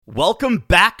Welcome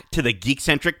back to the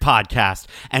Geekcentric Podcast,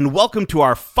 and welcome to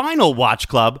our final watch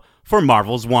club for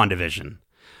Marvel's WandaVision.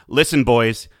 Listen,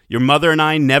 boys, your mother and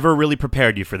I never really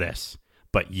prepared you for this,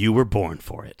 but you were born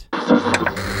for it.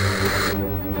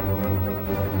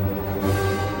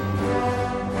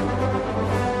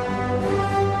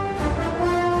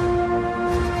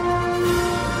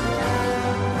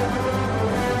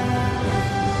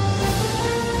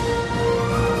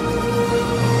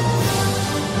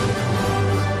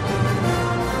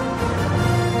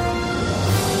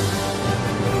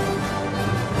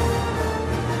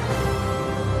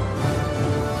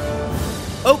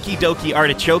 Okie dokie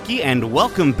artichoke, and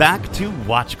welcome back to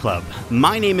Watch Club.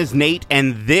 My name is Nate,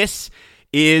 and this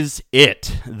is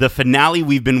it. The finale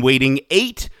we've been waiting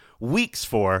 8 weeks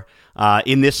for.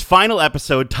 In this final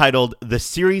episode titled The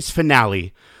Series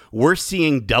Finale, we're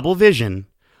seeing double vision,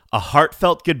 a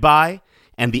heartfelt goodbye,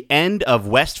 and the end of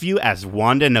Westview as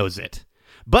Wanda knows it.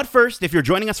 But first, if you're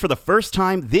joining us for the first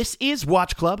time, this is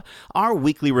Watch Club, our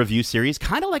weekly review series,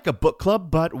 kind of like a book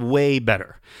club, but way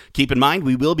better. Keep in mind,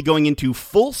 we will be going into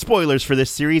full spoilers for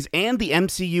this series and the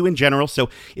MCU in general, so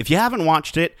if you haven't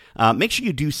watched it, make sure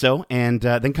you do so, and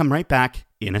then come right back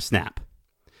in a snap.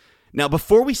 Now,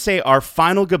 before we say our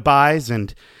final goodbyes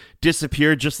and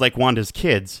disappear just like Wanda's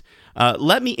kids,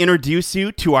 let me introduce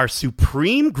you to our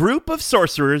supreme group of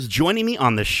sorcerers joining me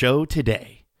on the show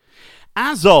today.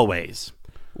 As always,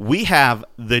 we have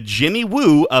the Jimmy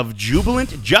Woo of jubilant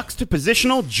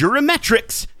juxtapositional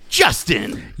geometrics,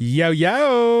 Justin. Yo,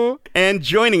 yo. And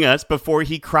joining us before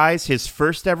he cries his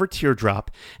first ever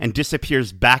teardrop and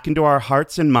disappears back into our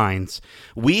hearts and minds,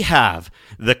 we have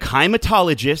the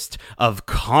chimatologist of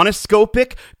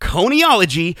conoscopic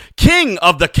coniology, king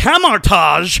of the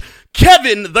camartage,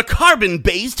 Kevin the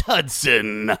carbon-based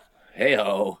Hudson.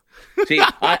 Hey-ho. See,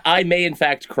 I may in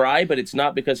fact cry, but it's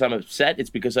not because I'm upset. It's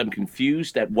because I'm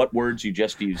confused at what words you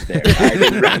just used there. I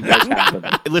didn't recognize half of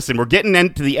them. Listen, we're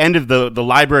getting to the end of the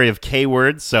library of K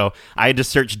words, so I had to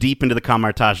search deep into the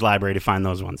Camartage library to find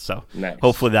those ones. So nice.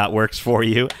 Hopefully that works for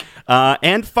you.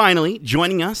 And finally,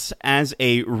 joining us as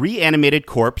a reanimated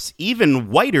corpse,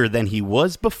 even whiter than he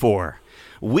was before,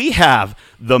 we have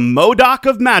the Modoc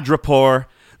of Madripoor,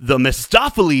 the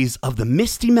Mistopheles of the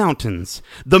Misty Mountains,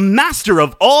 the master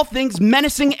of all things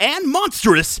menacing and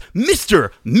monstrous,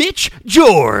 Mr. Mitch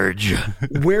George.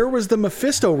 Where was the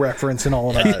Mephisto reference in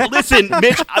all of that? Listen,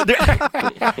 Mitch,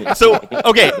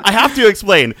 okay, I have to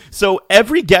explain. So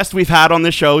every guest we've had on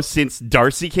the show since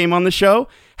Darcy came on the show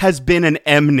has been an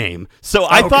M name. So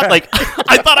I thought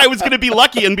I was going to be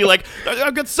lucky and be like,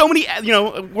 I've got so many,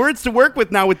 words to work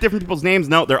with now with different people's names.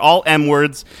 No, they're all M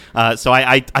words. So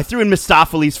I threw in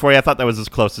Mistopheles for you. I thought that was as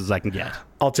close as I can get.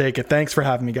 I'll take it. Thanks for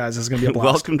having me, guys. This is going to be a blast.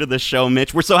 Welcome to the show,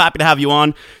 Mitch. We're so happy to have you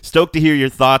on. Stoked to hear your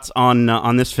thoughts on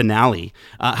this finale.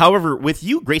 However, with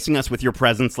you gracing us with your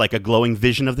presence like a glowing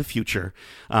vision of the future,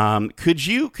 could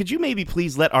you maybe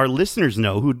please let our listeners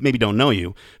know, who maybe don't know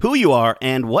you, who you are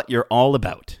and what you're all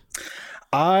about?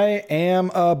 I am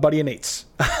a buddy of Nate's.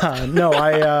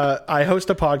 I host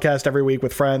a podcast every week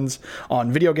with friends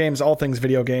on video games, all things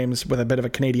video games, with a bit of a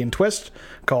Canadian twist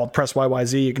called Press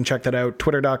YYZ. You can check that out,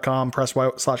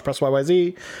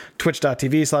 twitter.com/PressYYZ,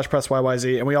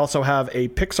 twitch.tv/PressYYZ. And we also have a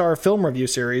Pixar film review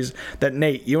series that,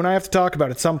 Nate, you and I have to talk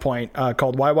about at some point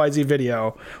called YYZ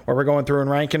Video, where we're going through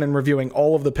and ranking and reviewing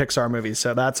all of the Pixar movies.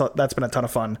 So that's been a ton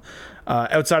of fun.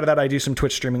 Outside of that, I do some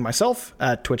Twitch streaming myself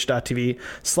at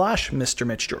twitch.tv/Mr.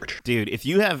 Mitch George. Dude, if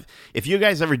you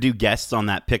guys ever do guests on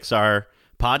that Pixar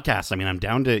podcast, I mean, I'm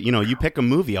down to, you pick a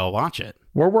movie, I'll watch it.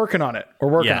 We're working on it.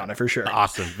 On it for sure.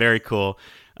 Awesome. Very cool.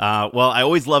 Well, I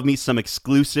always love me some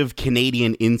exclusive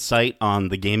Canadian insight on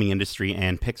the gaming industry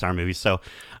and Pixar movies. So,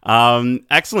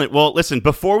 excellent. Well, listen,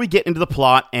 before we get into the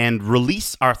plot and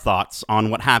release our thoughts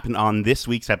on what happened on this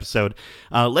week's episode,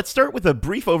 let's start with a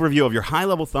brief overview of your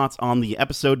high-level thoughts on the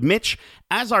episode. Mitch,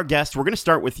 as our guest, we're going to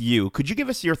start with you. Could you give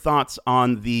us your thoughts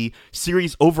on the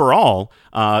series overall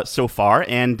so far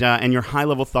and your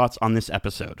high-level thoughts on this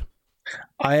episode?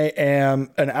 I am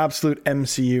an absolute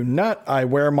MCU nut. I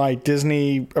wear my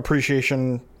Disney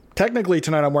appreciation. Technically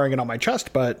tonight I'm wearing it on my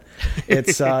chest, but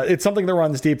it's something that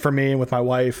runs deep for me and with my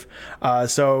wife.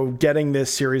 So getting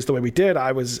this series the way we did,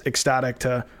 I was ecstatic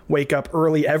to wake up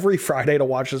early every Friday to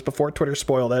watch this before Twitter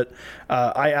spoiled it.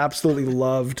 I absolutely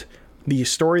loved the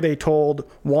story they told,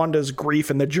 Wanda's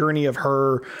grief and the journey of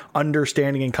her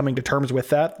understanding and coming to terms with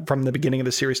that from the beginning of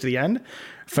the series to the end.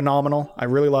 Phenomenal. I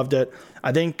really loved it.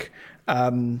 I think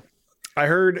I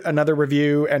heard another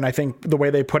review, and I think the way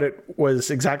they put it was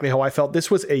exactly how I felt.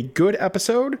 This was a good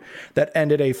episode that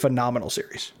ended a phenomenal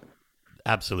series.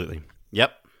 Absolutely.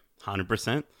 Yep.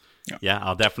 100%. Yeah,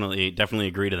 I'll definitely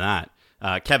agree to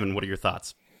that. Kevin, what are your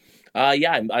thoughts?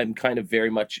 Yeah, I'm kind of very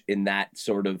much in that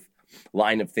sort of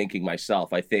line of thinking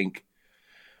myself. I think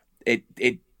it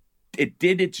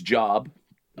did its job,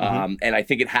 and I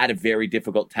think it had a very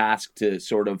difficult task to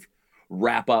sort of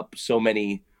wrap up so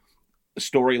many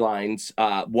storylines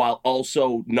while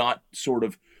also not sort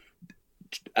of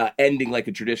ending like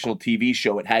a traditional TV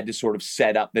show. It had to sort of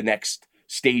set up the next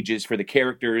stages for the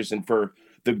characters and for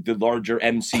the larger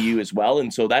MCU as well.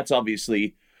 And so that's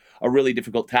obviously a really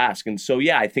difficult task. And so,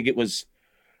 yeah, I think it was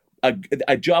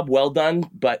a job well done,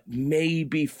 but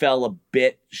maybe fell a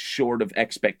bit short of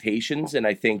expectations. And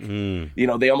I think,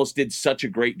 they almost did such a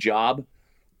great job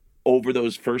over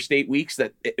those first 8 weeks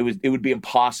that it would be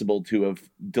impossible to have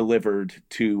delivered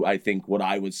to, I think, what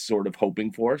I was sort of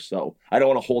hoping for. So I don't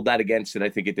want to hold that against it. I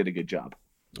think it did a good job.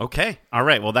 Okay. All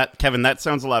right. Well, Kevin, that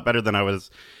sounds a lot better than I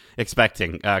was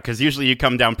expecting, because usually you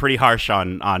come down pretty harsh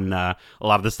on a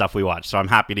lot of the stuff we watch. So I'm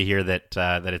happy to hear that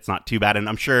it's not too bad, and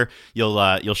I'm sure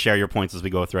you'll share your points as we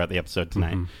go throughout the episode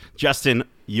tonight. Justin,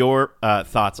 your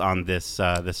thoughts on this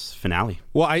finale?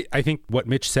 Well, I think what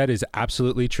Mitch said is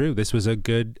absolutely true. This was a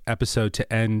good episode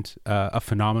to end a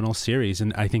phenomenal series,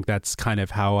 and I think that's kind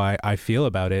of how I feel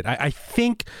about it. I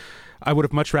think I would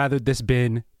have much rather this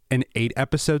been an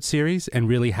 8-episode series and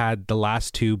really had the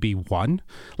last 2 be one,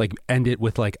 like end it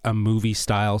with like a movie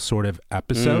style sort of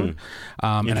episode.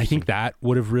 And I think that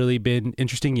would have really been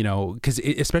interesting, because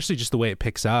especially just the way it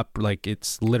picks up, like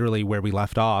it's literally where we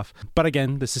left off. But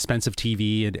again, the suspense of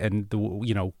TV and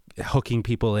the, hooking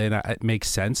people in, it makes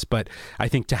sense. But I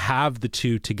think to have the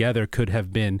two together could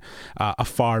have been a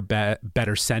far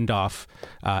better send-off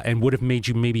and would have made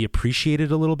you maybe appreciate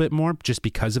it a little bit more just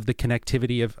because of the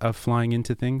connectivity of flying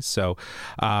into things. So,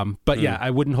 but yeah, I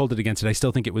wouldn't hold it against it. I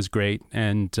still think it was great,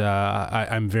 and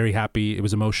I'm very happy. It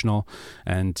was emotional,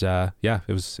 and yeah,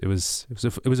 it was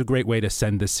a great way to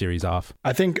send this series off.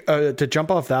 I think to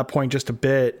jump off that point just a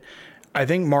bit, I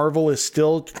think Marvel is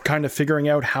still kind of figuring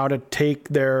out how to take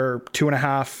their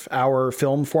 2.5-hour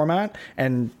film format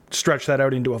and stretch that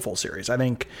out into a full series. I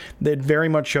think it very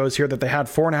much shows here that they had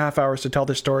 4.5 hours to tell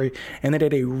this story, and they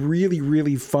did a really,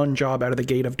 really fun job out of the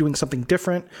gate of doing something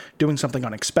different, doing something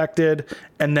unexpected,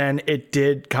 and then it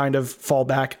did kind of fall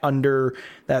back under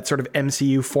that sort of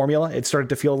MCU formula. It started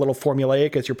to feel a little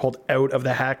formulaic as you're pulled out of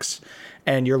the hex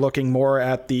and you're looking more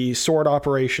at the sword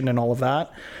operation and all of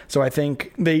that. So I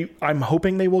think I'm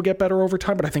hoping they will get better over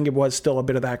time, but I think it was still a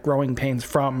bit of that growing pains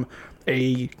from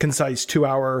a concise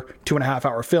 2.5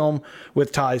 hour film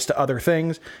with ties to other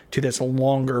things to this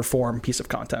longer form piece of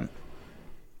content.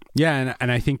 Yeah,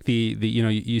 and I think the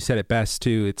you said it best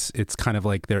too. It's kind of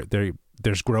like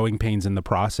there's growing pains in the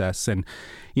process, and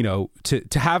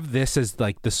to have this as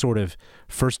like the sort of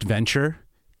first venture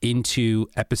into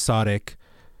episodic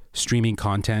streaming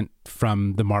content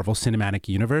from the Marvel Cinematic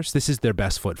Universe, this is their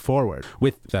best foot forward.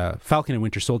 With Falcon and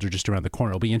Winter Soldier just around the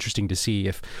corner, it'll be interesting to see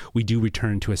if we do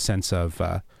return to a sense of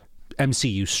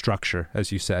MCU structure,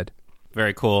 as you said.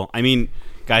 Very cool. I mean,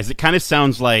 guys, it kind of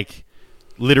sounds like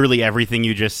literally everything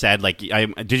you just said. Like,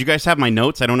 did you guys have my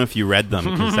notes? I don't know if you read them,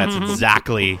 because that's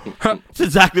exactly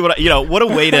what what a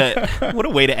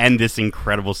way to end this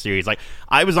incredible series. Like,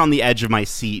 I was on the edge of my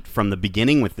seat from the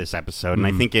beginning with this episode, and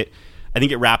I think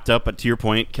it wrapped up, but to your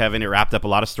point, Kevin, it wrapped up a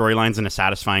lot of storylines in a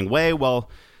satisfying way, while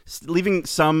leaving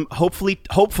some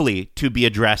hopefully to be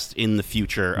addressed in the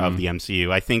future of the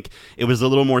MCU. I think it was a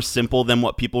little more simple than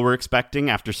what people were expecting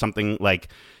after something like,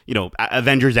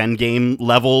 Avengers Endgame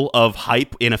level of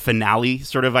hype in a finale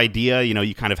sort of idea.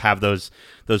 You kind of have those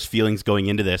feelings going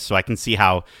into this, so I can see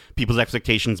how people's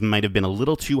expectations might have been a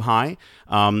little too high.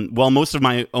 While most of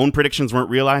my own predictions weren't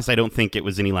realized, I don't think it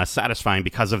was any less satisfying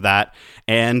because of that.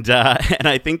 And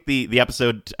I think the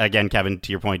episode, again, Kevin,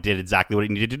 to your point, did exactly what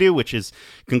it needed to do, which is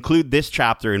conclude this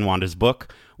chapter in Wanda's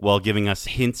book while giving us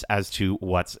hints as to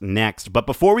what's next. But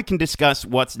before we can discuss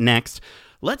what's next,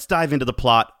 let's dive into the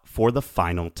plot for the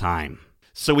final time.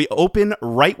 So we open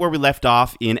right where we left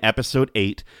off in episode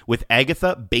 8, with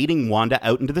Agatha baiting Wanda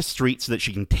out into the street so that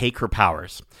she can take her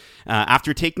powers.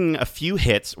 After taking a few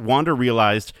hits, Wanda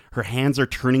realized her hands are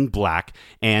turning black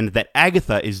and that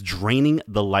Agatha is draining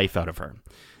the life out of her.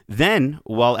 Then,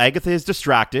 while Agatha is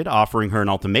distracted, offering her an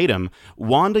ultimatum,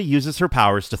 Wanda uses her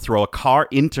powers to throw a car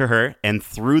into her and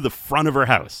through the front of her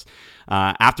house.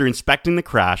 After inspecting the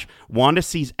crash, Wanda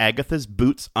sees Agatha's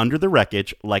boots under the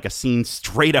wreckage like a scene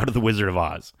straight out of The Wizard of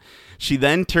Oz. She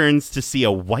then turns to see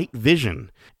a white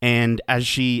vision, and as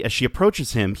she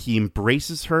approaches him, he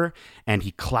embraces her and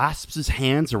he clasps his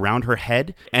hands around her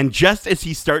head. And just as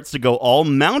he starts to go all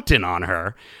mountain on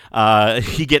her,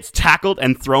 he gets tackled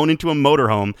and thrown into a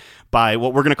motorhome by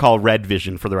what we're going to call Red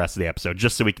Vision for the rest of the episode,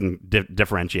 just so we can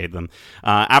differentiate them.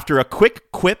 After a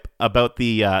quick quip about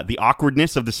the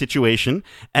awkwardness of the situation,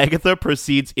 Agatha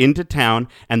proceeds into town,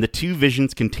 and the two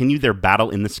visions continue their battle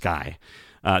in the sky.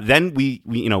 Then we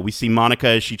see Monica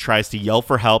as she tries to yell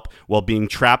for help while being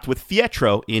trapped with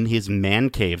Pietro in his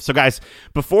man cave. So guys,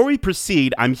 before we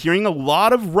proceed, I'm hearing a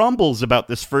lot of rumbles about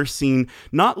this first scene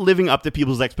not living up to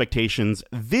people's expectations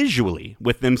visually,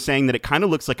 with them saying that it kind of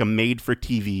looks like a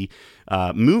made-for-TV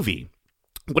movie.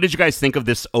 What did you guys think of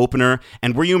this opener,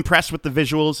 and were you impressed with the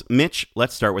visuals? Mitch,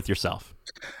 let's start with yourself.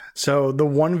 So the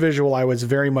one visual I was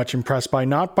very much impressed by,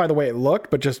 not by the way it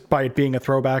looked, but just by it being a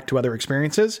throwback to other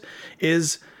experiences,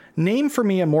 is name for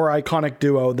me a more iconic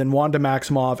duo than Wanda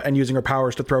Maximoff and using her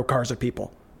powers to throw cars at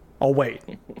people. I'll wait.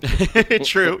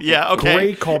 True. Yeah. Okay.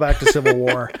 Great callback to Civil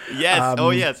War.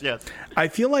 Yes. Yes. I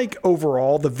feel like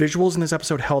overall the visuals in this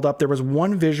episode held up. There was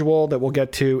one visual that we'll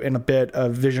get to in a bit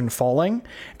of Vision falling,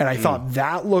 and I thought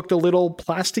that looked a little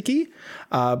plasticky.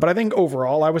 But I think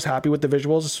overall I was happy with the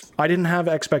visuals. I didn't have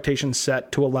expectations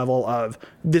set to a level of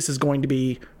this is going to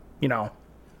be,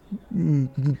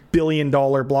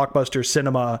 billion-dollar blockbuster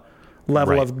cinema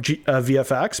level of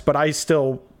VFX, but I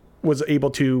still was able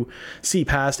to see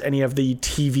past any of the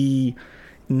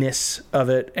TV-ness of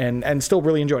it and still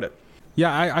really enjoyed it.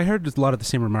 Yeah, I heard a lot of the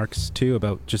same remarks too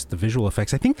about just the visual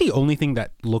effects. I think the only thing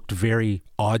that looked very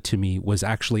odd to me was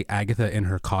actually Agatha in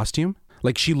her costume.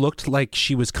 Like, she looked like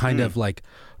she was kind of like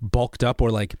bulked up,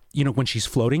 or like, when she's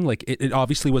floating, like it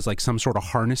obviously was like some sort of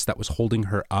harness that was holding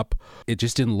her up. It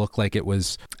just didn't look like it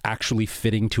was actually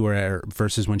fitting to her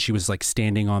versus when she was like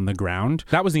standing on the ground.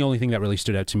 That was the only thing that really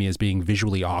stood out to me as being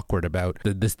visually awkward about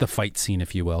the fight scene,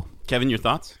 if you will. Kevin, your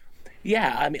thoughts?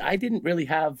 Yeah, I mean, I didn't really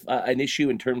have an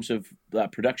issue in terms of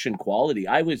production quality.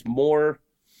 I was more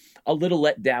a little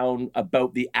let down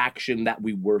about the action that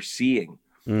we were seeing.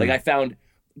 Like, I found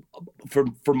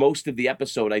for most of the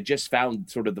episode, I just found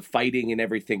sort of the fighting and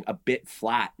everything a bit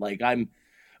flat. Like,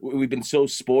 we've been so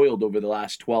spoiled over the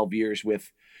last 12 years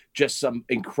with just some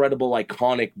incredible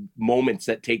iconic moments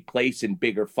that take place in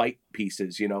bigger fight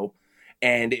pieces,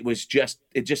 and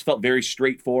it just felt very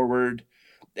straightforward.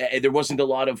 There wasn't a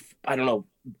lot of,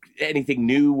 anything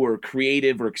new or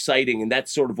creative or exciting. And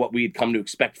that's sort of what we had come to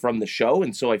expect from the show.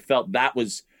 And so I felt that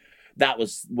was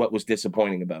what was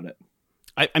disappointing about it.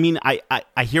 I mean, I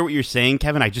hear what you're saying,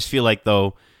 Kevin. I just feel like,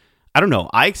 though, I don't know.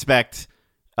 I expect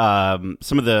some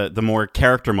of the more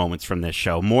character moments from this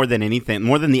show more than anything,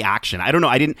 more than the action. I don't know.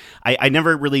 I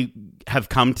never really have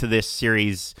come to this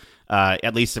series,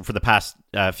 at least for the past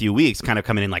few weeks, kind of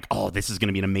coming in like, oh, this is going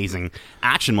to be an amazing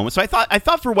action moment. So I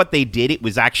thought for what they did, it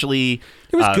was actually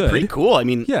good. Pretty cool. I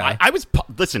mean, yeah.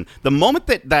 Listen, the moment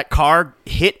that car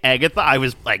hit Agatha, I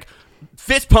was like,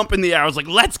 fist pump in the air. I was like,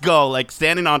 let's go, like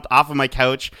standing off of my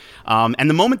couch. And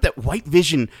the moment that White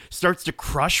Vision starts to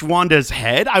crush Wanda's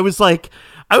head, I was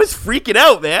freaking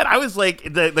out, man. I was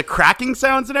like, the cracking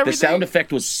sounds and everything. The sound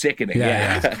effect was sickening.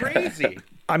 Yeah. It was crazy.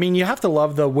 I mean, you have to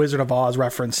love the Wizard of Oz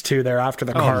reference too there after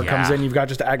the car comes in. You've got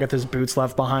just Agatha's boots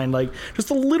left behind. Like, just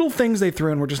the little things they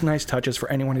threw in were just nice touches for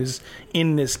anyone who's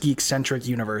in this geek-centric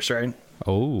universe, right?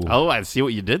 Oh, I see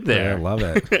what you did there. I love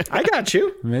it. I got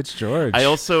you. Mitch George. I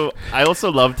also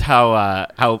loved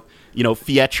how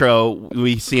Pietro,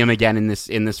 we see him again in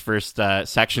this first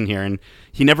section here, and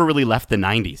he never really left the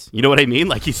 90s. You know what I mean?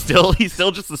 Like, he's still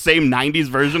just the same 90s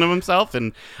version of himself,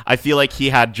 and I feel like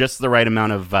he had just the right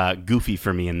amount of goofy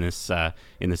for me in this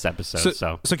episode.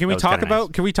 So can we talk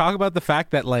about the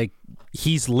fact that, like,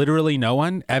 he's literally no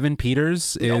one? Evan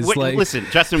Peters is listen,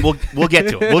 Justin, we'll get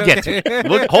to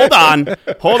it.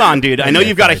 Hold on, dude. I know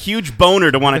you've got a huge boner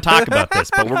to want to talk about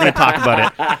this, but we're going to talk about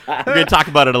it. We're going to talk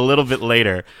about it a little bit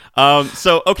later.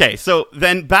 So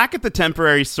then back at the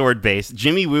temporary sword base,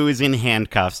 Jimmy Woo is in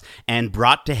handcuffs and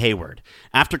brought to Hayward.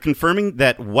 After confirming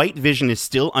that White Vision is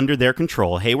still under their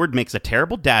control, Hayward makes a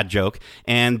terrible dad joke,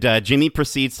 and Jimmy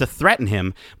proceeds to threaten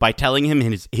him by telling him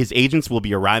his agents will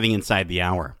be arriving inside the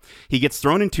hour. He gets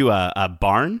thrown into a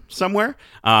barn somewhere,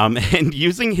 and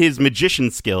using his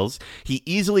magician skills, he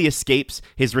easily escapes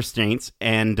his restraints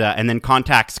and then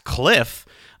contacts Cliff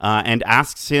and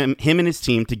asks him and his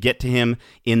team to get to him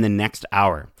in the next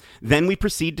hour. Then we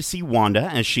proceed to see Wanda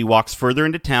as she walks further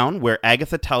into town, where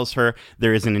Agatha tells her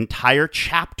there is an entire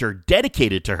chapter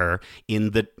dedicated to her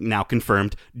in the now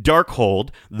confirmed Darkhold,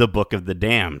 the Book of the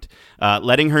Damned,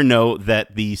 letting her know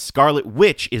that the Scarlet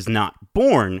Witch is not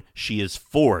born, she is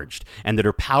forged, and that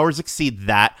her powers exceed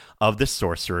that of the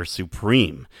Sorcerer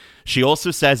Supreme. She also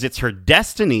says it's her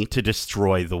destiny to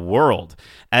destroy the world.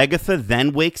 Agatha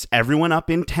then wakes everyone up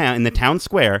in the town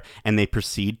square, and they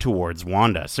proceed towards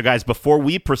Wanda. So guys, before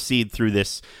we proceed through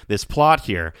this plot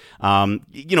here.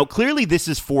 Clearly this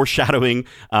is foreshadowing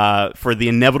for the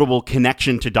inevitable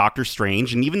connection to Doctor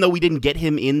Strange. And even though we didn't get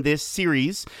him in this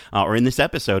series or in this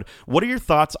episode, what are your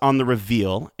thoughts on the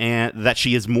reveal and that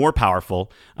she is more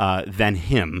powerful than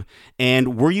him?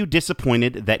 And were you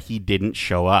disappointed that he didn't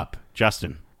show up,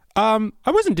 Justin? I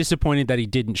wasn't disappointed that he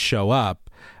didn't show up.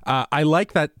 I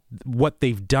like that what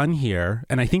they've done here,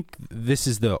 and I think this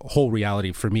is the whole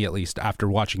reality for me, at least after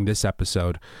watching this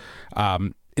episode,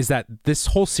 is that this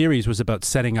whole series was about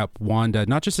setting up Wanda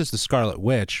not just as the Scarlet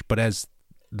Witch, but as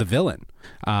the villain.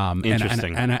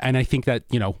 Interesting. And I think that,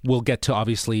 we'll get to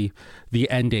obviously the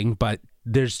ending, but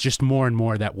there's just more and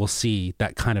more that we'll see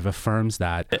that kind of affirms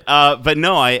that. But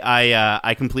no,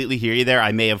 I completely hear you there.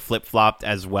 I may have flip-flopped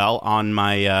as well on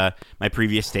my my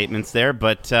previous statements there,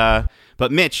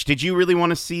 but Mitch, did you really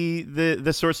want to see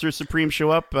the Sorcerer Supreme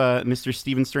show up, Mr.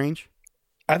 Stephen Strange?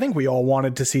 I think we all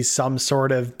wanted to see some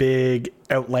sort of big,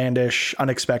 outlandish,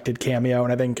 unexpected cameo.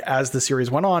 And I think as the series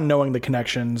went on, knowing the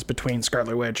connections between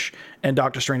Scarlet Witch and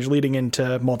Doctor Strange leading into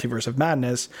Multiverse of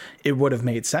Madness, it would have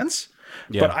made sense.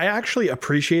 Yeah. But I actually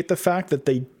appreciate the fact that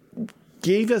they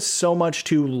gave us so much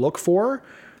to look for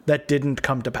that didn't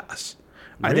come to pass.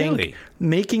 Really? I think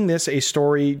making this a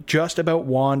story just about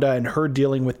Wanda and her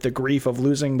dealing with the grief of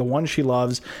losing the one she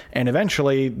loves and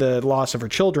eventually the loss of her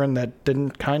children that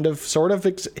didn't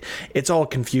it's all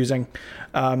confusing.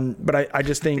 But I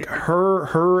just think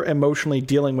her emotionally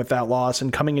dealing with that loss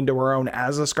and coming into her own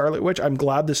as a Scarlet Witch, I'm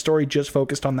glad the story just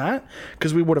focused on that,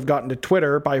 because we would have gotten to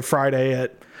Twitter by Friday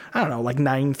at, I don't know, like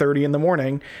 9:30 in the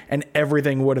morning, and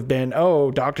everything would have been,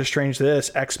 oh, Doctor Strange this,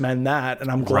 X-Men that,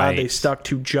 and I'm glad they stuck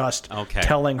to just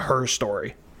telling her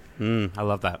story. I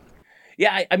love that.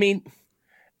 Yeah, I mean,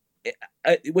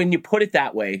 when you put it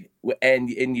that way, and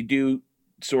you do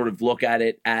sort of look at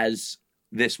it as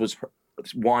this was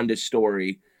Wanda's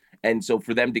story, and so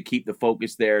for them to keep the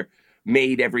focus there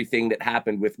made everything that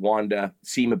happened with Wanda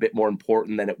seem a bit more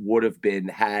important than it would have been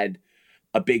had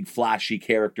a big flashy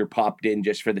character popped in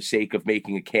just for the sake of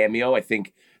making a cameo. I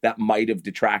think that might have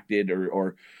detracted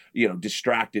or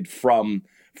distracted from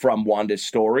Wanda's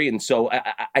story. And so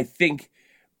I think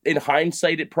in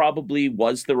hindsight, it probably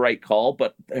was the right call,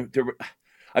 but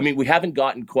we haven't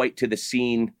gotten quite to the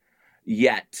scene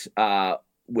yet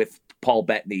with Paul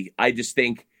Bettany. I just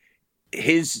think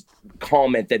his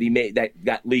comment that he made that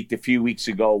got leaked a few weeks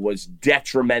ago was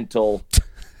detrimental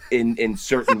in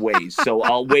certain ways. So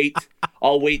I'll wait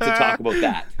to talk about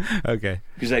that. Okay.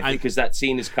 Because that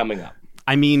scene is coming up.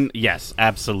 I mean, yes,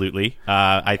 absolutely.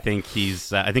 I think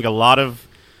I think a lot of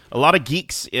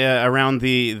geeks around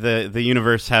the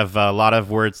universe have a lot of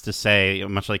words to say,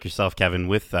 much like yourself, Kevin,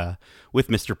 with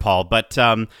Mr. Paul. But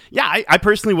I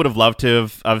personally would have loved to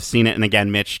have seen it. And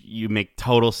again, Mitch, you make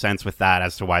total sense with that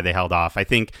as to why they held off. I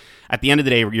think at the end of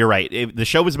the day, you're right. The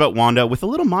show was about Wanda with a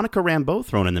little Monica Rambeau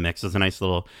thrown in the mix as a nice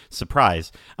little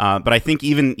surprise. But I think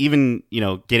even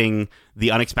getting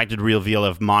the unexpected reveal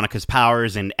of Monica's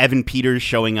powers and Evan Peters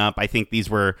showing up, I think these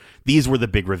were the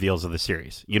big reveals of the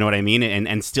series. You know what I mean?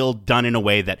 And still done in a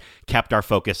way that kept our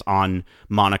focus on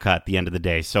Monica at the end of the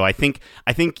day. So I think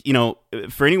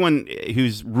for anyone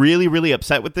who's really, really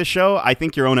upset with this show, I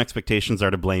think your own expectations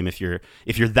are to blame if you're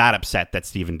that upset that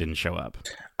Steven didn't show up.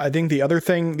 I think the other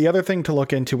thing to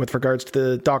look into with regards to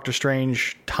the Doctor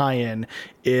Strange tie-in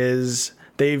is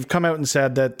they've come out and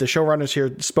said that the showrunners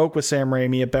here spoke with Sam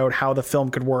Raimi about how the film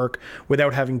could work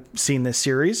without having seen this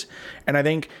series. And I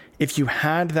think if you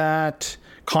had that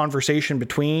conversation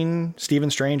between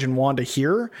Stephen Strange and Wanda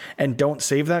here and don't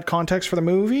save that context for the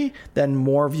movie, then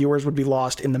more viewers would be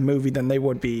lost in the movie than they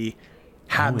would be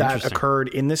had that occurred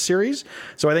in this series.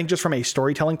 So I think just from a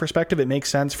storytelling perspective, it makes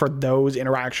sense for those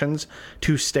interactions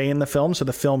to stay in the film so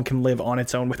the film can live on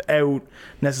its own without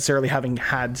necessarily having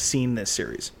seen this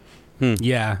series.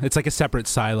 Yeah, it's like a separate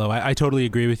silo. I totally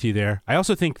agree with you there. I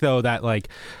also think, though, that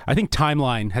I think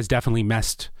timeline has definitely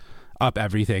messed up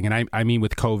everything, and I mean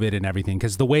with COVID and everything,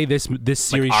 because the way this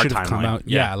series should have come out,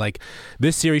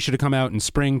 this series should have come out in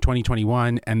spring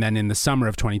 2021, and then in the summer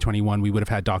of 2021 we would have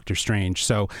had Doctor Strange.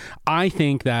 So I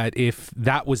think that if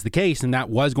that was the case and that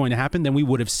was going to happen, then we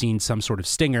would have seen some sort of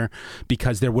stinger,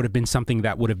 because there would have been something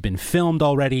that would have been filmed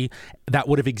already that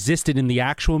would have existed in the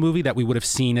actual movie that we would have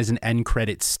seen as an end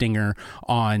credit stinger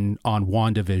on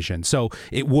WandaVision. So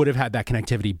it would have had that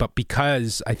connectivity, but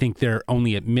because I think they're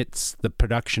only amidst the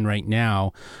production right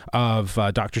now of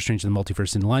Doctor Strange and the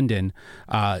Multiverse in London,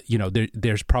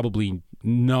 there's probably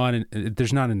not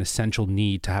an essential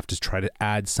need to have to try to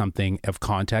add something of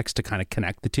context to kind of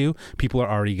connect the two. People are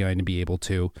already going to be able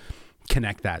to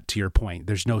connect that, to your point.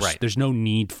 There's no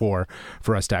need for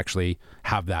us to actually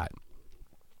have that.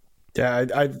 Yeah,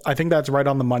 I think that's right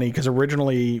on the money, because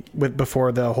originally,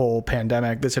 before the whole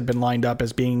pandemic, this had been lined up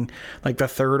as being like the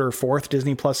third or fourth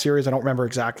Disney Plus series. I don't remember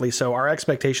exactly. So our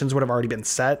expectations would have already been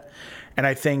set. And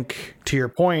I think, to your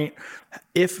point,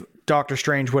 if Doctor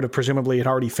Strange would have presumably had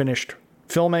already finished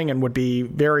filming and would be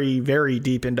very, very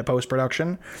deep into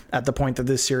post-production at the point that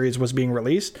this series was being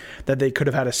released, that they could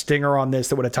have had a stinger on this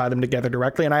that would have tied them together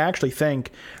directly. And I actually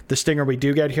think the stinger we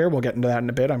do get here, we'll get into that in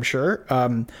a bit, I'm sure.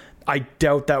 I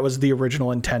doubt that was the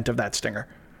original intent of that stinger.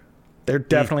 There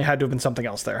definitely had to have been something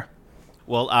else there.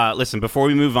 Well, listen, before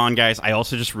we move on, guys, I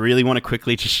also just really want to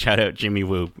quickly just shout out Jimmy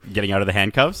Woo getting out of the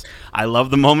handcuffs. I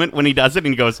love the moment when he does it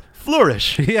and he goes,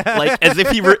 flourish. Yeah. Like, as if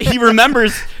he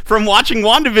remembers from watching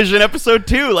WandaVision episode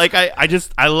 2. Like,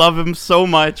 I love him so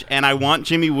much, and I want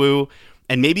Jimmy Woo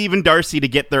and maybe even Darcy to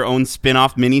get their own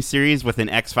spin-off miniseries with an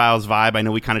X-Files vibe. I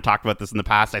know we kind of talked about this in the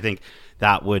past. I think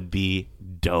that would be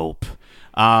dope.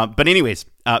 But anyways,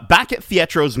 back at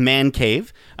Pietro's man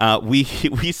cave, we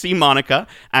see Monica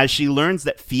as she learns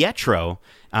that Pietro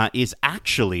is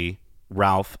actually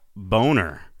Ralph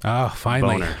Boner. Oh,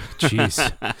 finally. Boner.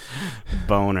 Jeez.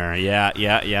 Boner.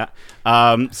 Yeah.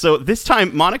 So this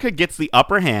time, Monica gets the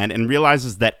upper hand and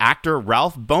realizes that actor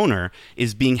Ralph Boner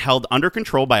is being held under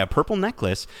control by a purple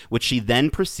necklace, which she then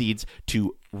proceeds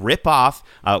to rip off,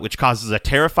 which causes a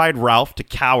terrified Ralph to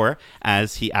cower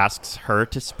as he asks her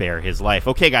to spare his life.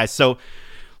 Okay, guys, so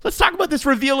let's talk about this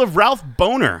reveal of Ralph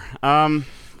Boner.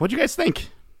 What'd you guys think?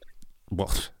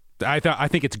 Well, I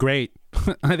think it's great.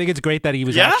 I think it's great that he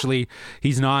was actually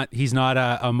he's not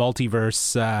a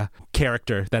multiverse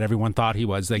character that everyone thought he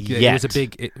was. Like it was a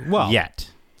big yet.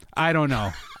 I don't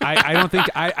know. I don't think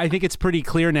I think it's pretty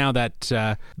clear now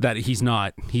that he's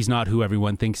not who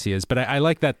everyone thinks he is. But I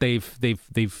like that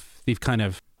they've kind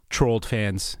of trolled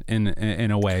fans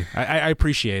in a way. I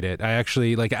appreciate it. I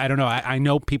actually I don't know. I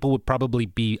know people would probably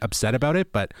be upset about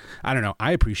it, but I don't know.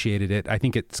 I appreciated it. I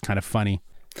think it's kind of funny.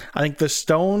 I think the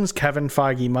stones Kevin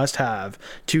Feige must have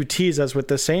to tease us with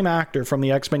the same actor from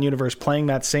the X-Men universe playing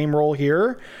that same role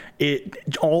here.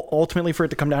 Ultimately, for it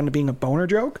to come down to being a boner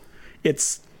joke,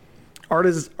 it's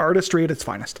artistry at its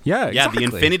finest. Yeah, exactly.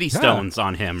 The Infinity Stones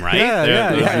on him, right?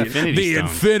 Yeah. The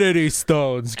Infinity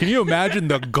Stones. Can you imagine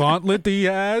the gauntlet he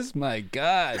has? My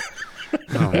God.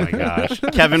 Oh my gosh,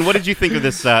 Kevin, what did you think of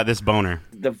this boner?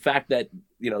 The fact that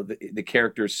the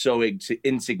character is so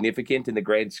insignificant in the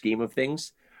grand scheme of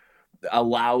things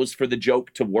allows for the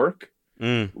joke to work.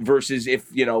 Versus if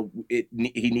he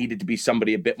needed to be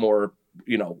somebody a bit more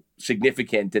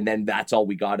significant, and then that's all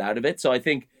we got out of it. So I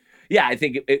think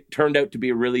it turned out to be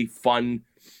a really fun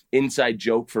inside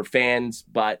joke for fans,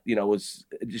 but was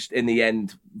just in the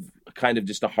end kind of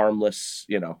just a harmless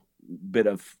bit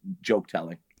of joke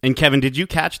telling. And Kevin, did you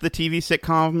catch the TV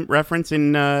sitcom reference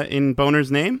in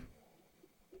Boner's name?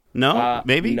 No,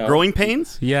 maybe no. Growing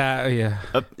Pains. Yeah.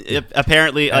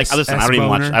 Apparently, listen, I don't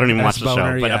even watch the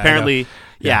show, but apparently,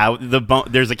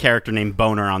 there's a character named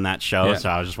Boner on that show. Yeah. So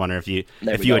I was just wondering if you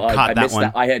had caught that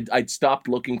one. I'd stopped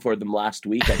looking for them last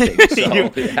week, I think.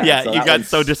 So, you got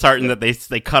so disheartened that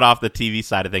they cut off the TV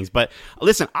side of things. But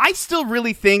listen, I still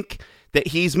really think that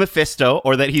he's Mephisto,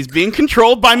 or that he's being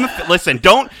controlled by Listen,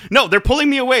 they're pulling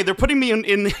me away. They're putting me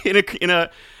in a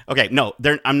okay, no,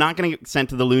 I'm not going to get sent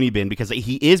to the loony bin because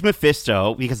he is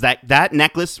Mephisto, because that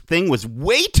necklace thing was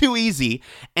way too easy,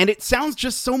 and it sounds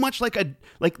just so much like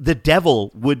the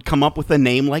devil would come up with a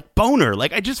name like Boner.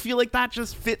 Like, I just feel like that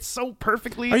just fits so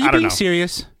perfectly. Are you being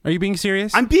serious? Are you being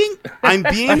serious? I'm being Are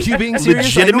you being serious?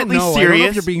 Legitimately serious. I don't know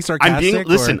if you're being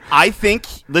sarcastic. I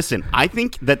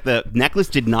think that the necklace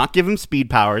did not give him speed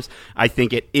powers. I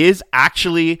think it is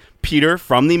actually Peter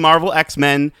from the Marvel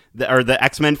X-Men or the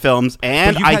X-Men films,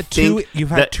 and you've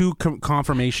had two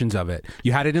confirmations of it.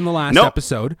 You had it in the last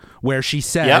episode where she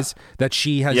says that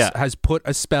she has put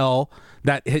a spell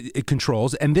that it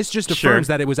controls, and this just affirms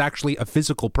that it was actually a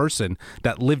physical person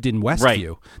that lived in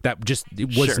Westview that just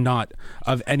was not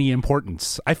of any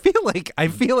importance. I feel like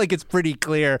it's pretty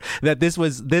clear that this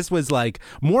was like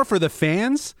more for the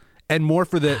fans and more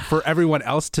for everyone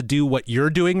else to do what you're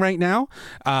doing right now.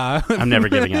 I'm never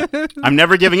giving up. I'm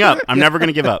never giving up. I'm never going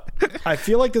to give up. I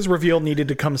feel like this reveal needed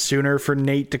to come sooner for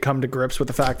Nate to come to grips with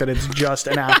the fact that it's just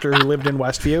an actor who lived in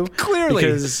Westview. Clearly.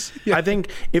 Because I think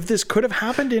if this could have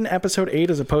happened in episode 8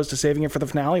 as opposed to saving it for the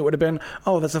finale, it would have been,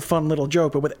 oh, that's a fun little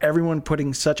joke. But with everyone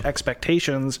putting such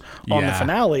expectations on the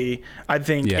finale, I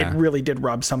think it really did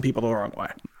rub some people the wrong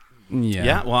way.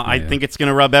 Yeah, well, I think it's going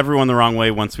to rub everyone the wrong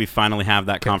way once we finally have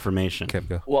that confirmation.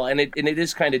 Well, and it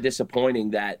is kind of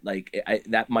disappointing that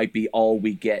that might be all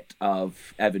we get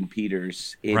of Evan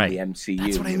Peters in the MCU.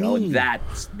 That's what I mean.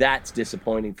 That's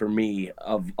disappointing for me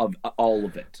of all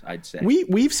of it, I'd say.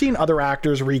 We've seen other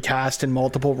actors recast in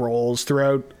multiple roles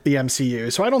throughout the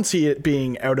MCU, so I don't see it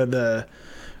being out of the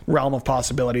realm of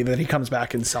possibility that he comes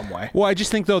back in some way. Well, I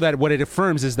just think though that what it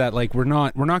affirms is that like we're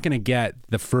not going to get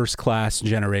the first class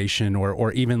generation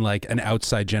or even like an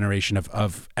outside generation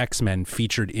of X-Men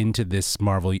featured into this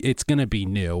Marvel. It's going to be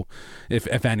new,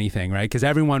 if anything, right? Because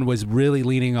everyone was really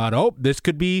leaning on, this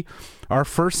could be our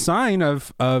first sign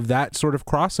of that sort of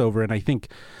crossover. And I think,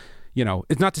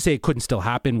 it's not to say it couldn't still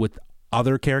happen with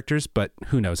other characters, but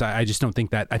who knows? I just don't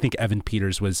think that. I think Evan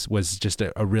Peters was just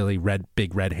a really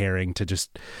big red herring to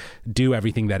just do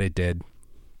everything that it did.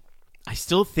 I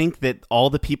still think that all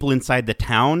the people inside the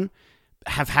town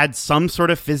have had some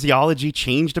sort of physiology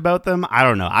changed about them. I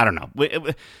don't know.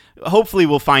 Hopefully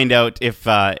we'll find out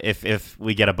if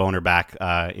we get a boner back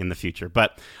in the future.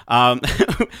 But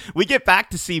we get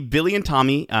back to see Billy and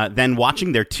Tommy then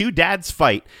watching their two dads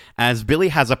fight as Billy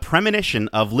has a premonition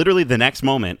of literally the next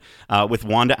moment with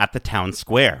Wanda at the town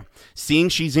square. Seeing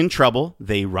she's in trouble,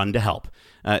 they run to help.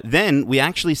 Then we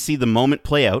actually see the moment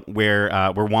play out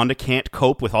where Wanda can't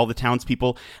cope with all the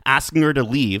townspeople asking her to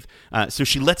leave, so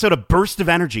she lets out a burst of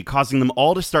energy, causing them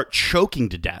all to start choking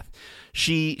to death.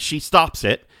 She stops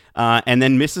it, and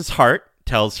then Mrs. Hart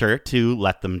tells her to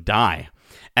let them die.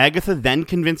 Agatha then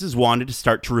convinces Wanda to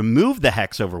start to remove the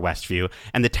hex over Westview,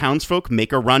 and the townsfolk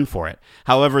make a run for it.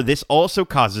 However, this also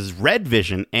causes Red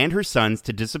Vision and her sons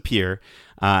to disappear,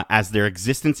 as their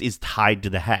existence is tied to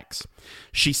the hex.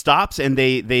 She stops, and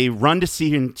they run to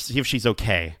see if she's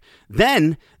okay.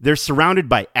 Then they're surrounded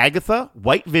by Agatha,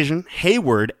 White Vision,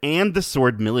 Hayward, and the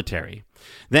Sword military.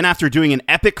 Then, after doing an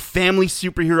epic family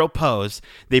superhero pose,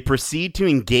 they proceed to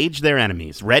engage their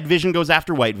enemies. Red Vision goes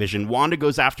after White Vision, Wanda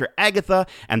goes after Agatha,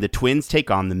 and the twins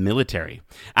take on the military.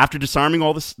 After disarming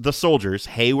all the soldiers,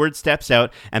 Hayward steps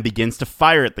out and begins to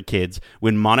fire at the kids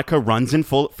when Monica runs in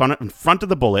front of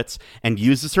the bullets and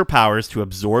uses her powers to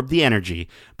absorb the energy,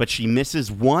 but she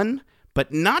misses one.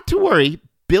 But not to worry,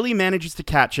 Billy manages to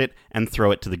catch it and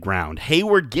throw it to the ground.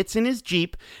 Hayward gets in his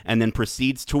Jeep and then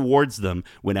proceeds towards them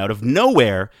when out of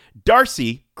nowhere,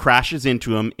 Darcy crashes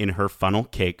into him in her funnel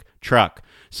cake truck.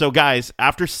 So guys,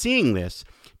 after seeing this,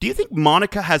 do you think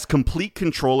Monica has complete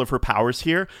control of her powers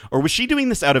here? Or was she doing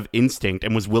this out of instinct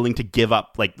and was willing to give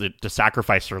up, to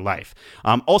sacrifice her life?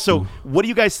 Also, what do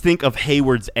you guys think of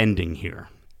Hayward's ending here?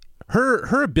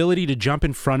 Her ability to jump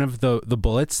in front of the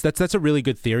bullets, that's a really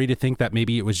good theory to think that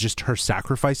maybe it was just her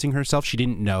sacrificing herself. She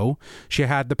didn't know she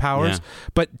had the powers. Yeah.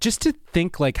 But just to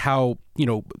think like how,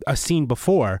 a scene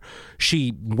before,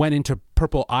 she went into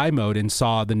purple eye mode and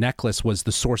saw the necklace was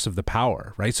the source of the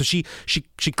power, right? So she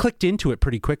clicked into it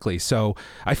pretty quickly. So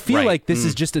I feel like this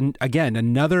is just,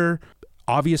 another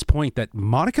obvious point that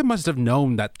Monica must have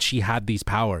known that she had these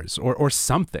powers or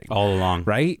something all along,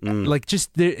 right? Like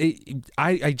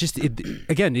it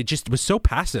just was so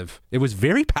passive. It was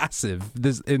very passive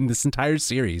in this entire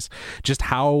series, just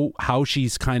how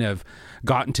she's kind of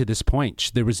gotten to this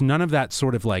point. There was none of that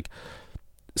sort of like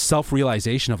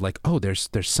self-realization of like, oh, there's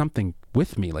something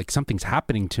with me, like something's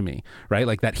happening to me, right?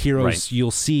 Like that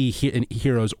you'll see in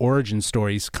heroes' origin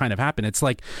stories kind of happen. It's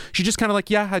like she just kind of like,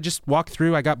 yeah, I just walked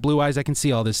through, I got blue eyes, I can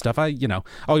see all this stuff,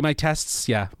 my tests,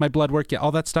 my blood work,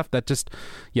 all that stuff. That just,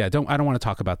 I don't want to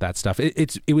talk about that stuff.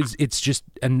 It's just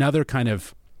another kind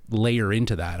of layer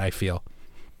into that, I feel.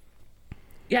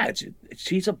 Yeah,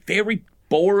 she's a very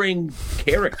boring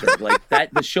character like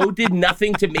that. The show did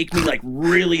nothing to make me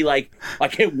really I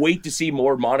can't wait to see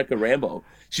more Monica Rambeau.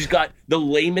 She's got the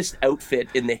lamest outfit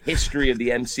in the history of the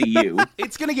MCU.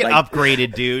 It's gonna get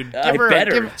upgraded, dude.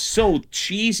 It's so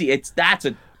cheesy.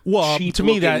 Well, to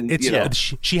me, that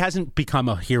it's she hasn't become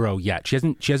a hero yet. She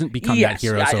hasn't become that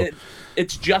hero. So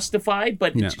it's justified,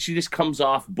 but she just comes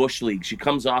off Bush League. She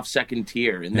comes off second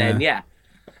tier, and then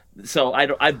So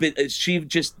she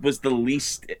just was the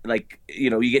least,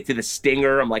 you get to the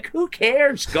stinger. I'm like, who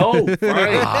cares? Go. Get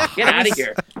out of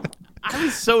here. I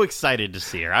was so excited to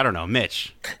see her. I don't know,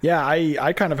 Mitch. Yeah,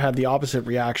 I kind of had the opposite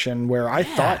reaction where I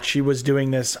thought she was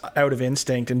doing this out of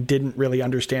instinct and didn't really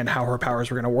understand how her powers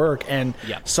were going to work, and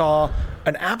saw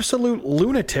an absolute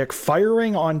lunatic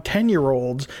firing on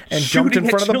 10-year-olds and jumped in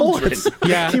front of the bullets.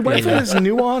 He went for this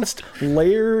nuanced,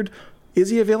 layered, is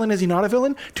he a villain? Is he not a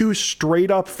villain? To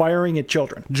straight up firing at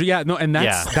children. Yeah, no, and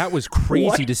that was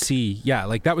crazy to see. Yeah,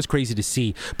 like that was crazy to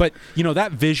see. But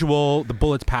that visual, the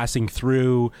bullets passing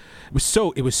through,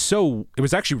 it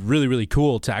was actually really, really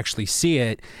cool to actually see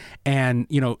it. And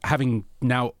having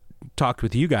now talked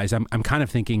with you guys, I'm kind of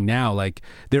thinking now, like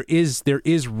there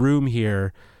is room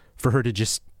here for her to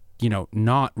just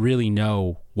not really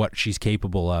know what she's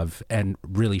capable of, and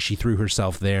really she threw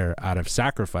herself there out of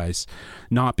sacrifice,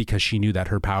 not because she knew that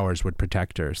her powers would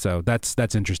protect her. So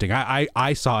that's interesting.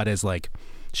 I saw it as like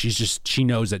she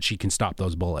knows that she can stop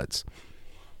those bullets.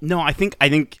 No, I think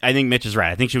Mitch is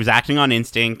right. I think she was acting on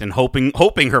instinct and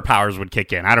hoping her powers would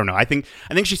kick in. I don't know. I think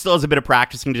she still has a bit of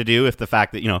practicing to do, if the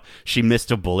fact that she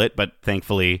missed a bullet, but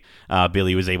thankfully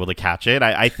Billy was able to catch it.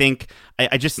 I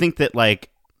just think that like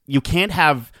you can't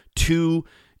have two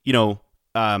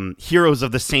heroes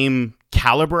of the same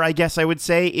caliber, I guess I would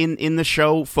say, in the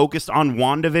show focused on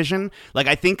WandaVision. Like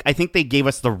I think they gave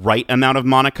us the right amount of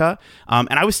Monica, and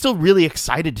I was still really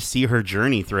excited to see her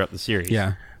journey throughout the series.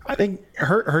 Yeah. I think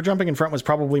her jumping in front was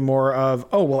probably more of,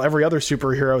 oh, well, every other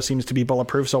superhero seems to be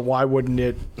bulletproof, so why wouldn't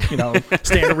it,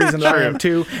 stand to reason that I am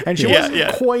too? And she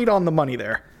wasn't quite on the money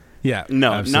there. Yeah.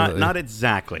 No, absolutely. not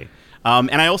exactly.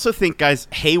 And I also think, guys,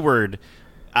 Hayward,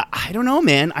 I don't know,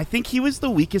 man. I think he was the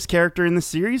weakest character in the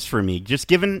series for me, just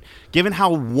given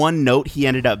how one note he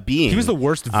ended up being. He was the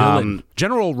worst villain.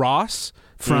 General Ross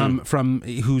from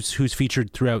who's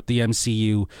featured throughout the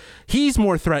MCU, he's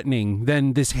more threatening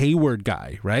than this Hayward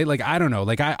guy, right? Like I don't know,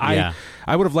 like I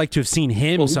would have liked to have seen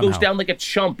him. Who somehow goes down like a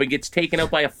chump and gets taken out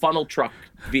by a funnel truck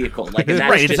vehicle, like, and that's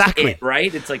right, just exactly. it,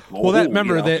 right? It's like,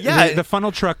 remember the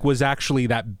funnel truck was actually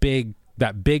that big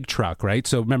truck, right?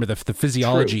 So remember the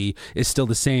physiology is still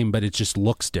the same, but it just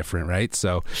looks different, right?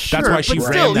 So that's why she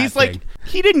ran that he's thing. like,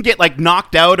 he didn't get like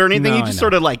knocked out or anything. No, He just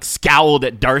sort of like scowled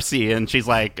at Darcy, and she's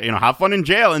like, have fun in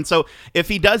jail. And so if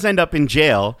he does end up in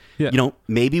jail,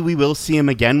 maybe we will see him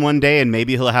again one day, and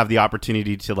maybe he'll have the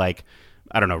opportunity to like,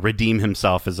 I don't know, redeem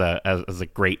himself as a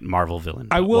great Marvel villain.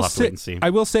 We'll have to wait and see.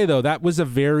 I will say though, that was a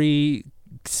very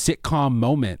sitcom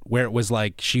moment where it was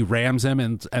like she rams him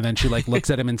and then she like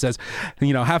looks at him and says,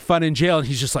 have fun in jail, and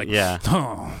he's just like,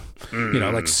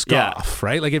 like scoff,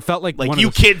 right? Like it felt like one you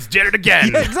of those... kids did it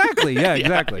again. Yeah, exactly. Yeah,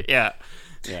 exactly. Yeah.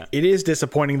 It is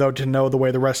disappointing though to know the way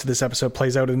the rest of this episode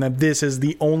plays out, and that this is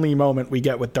the only moment we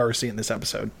get with Darcy in this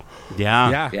episode.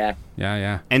 Yeah.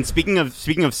 And speaking of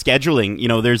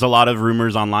scheduling, there's a lot of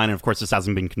rumors online, and of course this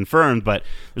hasn't been confirmed, but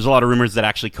there's a lot of rumors that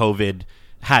actually COVID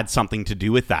had something to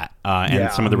do with that,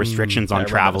 and some of the restrictions on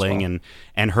traveling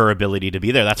and her ability to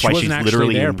be there. That's why she's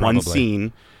literally in one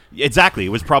scene. Exactly. It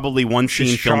was probably one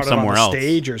scene filmed somewhere else.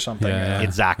 Stage or something. Yeah.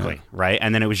 Exactly. Yeah. Right.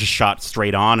 And then it was just shot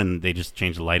straight on, and they just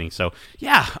changed the lighting. So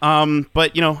yeah.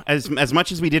 But as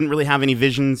much as we didn't really have any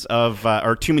visions of,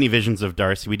 or too many visions of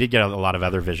Darcy, we did get a lot of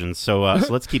other visions. So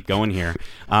let's keep going here.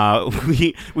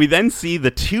 We then see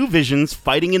the two visions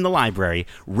fighting in the library.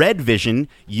 Red Vision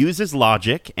uses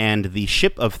logic and the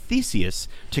ship of Theseus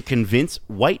to convince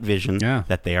White Vision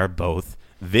that they are both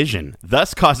Vision,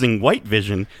 thus causing White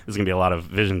Vision, there's going to be a lot of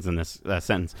visions in this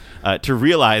sentence, to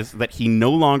realize that he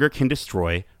no longer can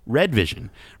destroy Red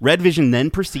Vision. Red Vision then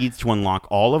proceeds to unlock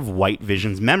all of White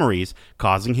Vision's memories,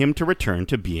 causing him to return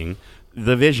to being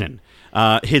the Vision.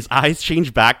 His eyes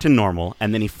change back to normal,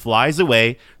 and then he flies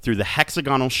away through the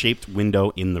hexagonal-shaped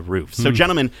window in the roof. So,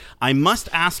 gentlemen, I must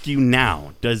ask you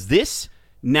now, does this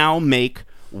now make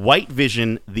White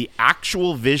Vision the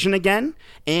actual Vision again?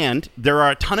 And there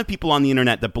are a ton of people on the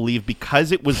internet that believe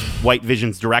because it was White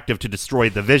Vision's directive to destroy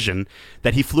the Vision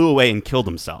that he flew away and killed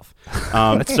himself.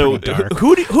 So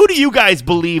who do you guys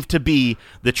believe to be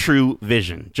the true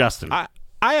Vision? Justin? I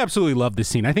absolutely love this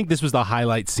scene. I think this was the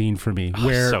highlight scene for me,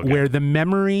 where the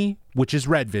memory, which is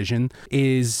Red Vision,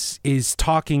 is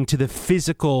talking to the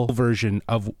physical version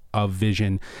of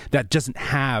Vision that doesn't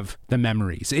have the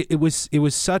memories. It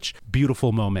was such a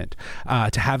beautiful moment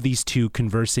to have these two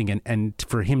conversing and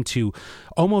for him to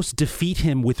almost defeat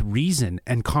him with reason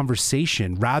and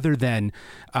conversation rather than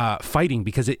fighting,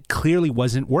 because it clearly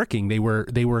wasn't working. They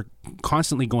were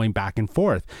constantly going back and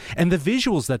forth, and the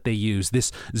visuals that they use,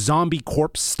 this zombie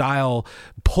corpse style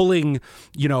pulling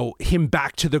him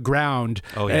back to the ground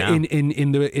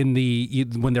in the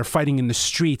when they're fighting in the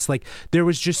streets, like there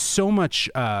was just so much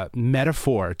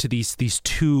metaphor to these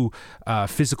two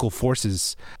physical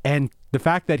forces, and the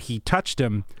fact that he touched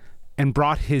him and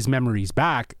brought his memories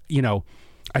back,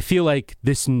 I feel like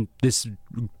this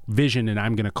Vision, and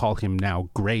I'm going to call him now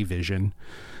Gray Vision,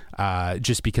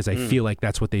 just because I feel like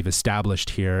that's what they've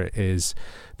established here, is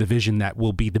the Vision that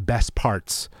will be the best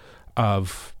parts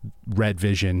of Red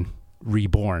Vision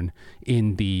reborn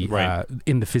in the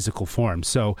physical form.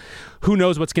 So who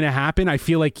knows what's going to happen? I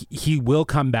feel like he will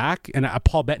come back, and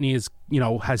Paul Bettany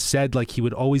has said like he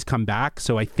would always come back.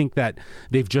 So I think that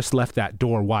they've just left that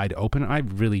door wide open. I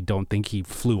really don't think he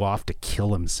flew off to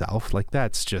kill himself. Like,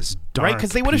 that's just dark, right?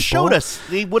 Because they would have showed us.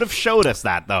 They would have showed us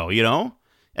that, though. You know,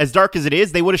 as dark as it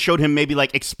is, they would have showed him maybe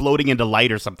like exploding into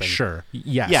light or something. Sure.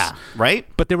 Yes. Yeah. Right.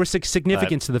 But there was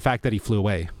significance to the fact that he flew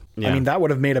away. Yeah. I mean, that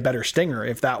would have made a better stinger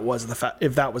if that was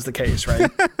the case,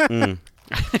 right?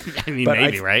 I mean, but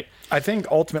maybe, right? I think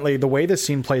ultimately the way this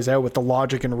scene plays out, with the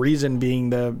logic and reason being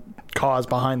the cause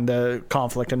behind the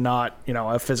conflict and not,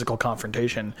 a physical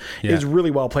confrontation, is really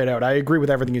well played out. I agree with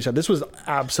everything you said. This was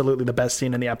absolutely the best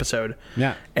scene in the episode.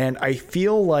 Yeah. And I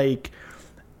feel like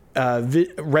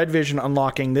Red Vision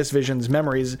unlocking this Vision's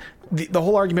memories, the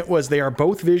whole argument was they are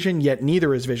both Vision, yet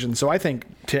neither is Vision. So I think,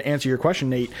 to answer your question,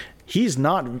 Nate, he's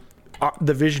not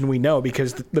the Vision we know,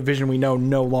 because the Vision we know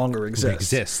no longer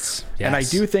exists. Yes. And I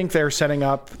do think they're setting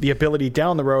up the ability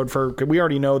down the road we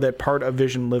already know that part of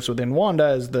Vision lives within Wanda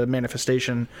as the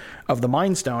manifestation of the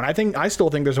Mind Stone. I still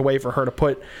think there's a way for her to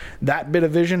put that bit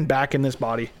of Vision back in this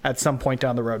body at some point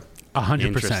down the road.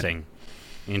 100%.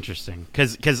 Interesting.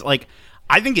 Because like,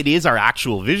 I think it is our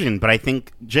actual Vision, but I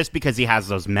think just because he has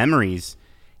those memories,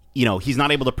 he's not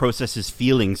able to process his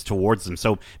feelings towards them.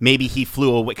 So maybe he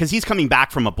flew away because he's coming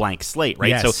back from a blank slate, right?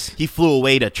 Yes. So he flew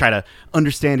away to try to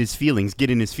understand his feelings, get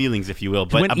in his feelings, if you will.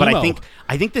 But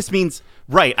I think this means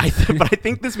but I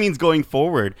think this means going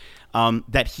forward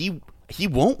that he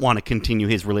won't want to continue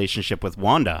his relationship with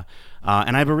Wanda.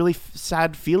 And I have a really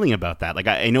sad feeling about that. Like,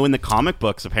 I know in the comic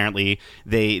books, apparently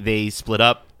they split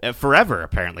up forever,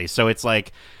 apparently. So it's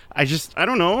like, I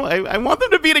don't know. I want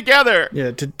them to be together.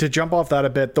 Yeah, to jump off that a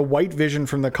bit, the White Vision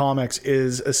from the comics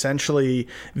is essentially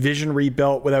Vision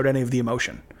rebuilt without any of the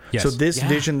emotion. Yes. So this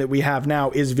Vision that we have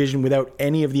now is Vision without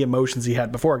any of the emotions he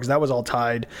had before, because that was all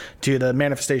tied to the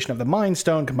manifestation of the Mind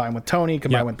Stone, combined with Tony,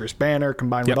 combined with Bruce Banner,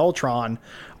 combined with Ultron.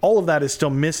 All of that is still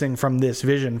missing from this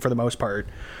Vision for the most part.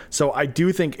 So I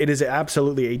do think it is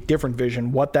absolutely a different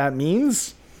Vision. What that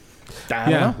means, I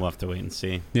don't know. We'll have to wait and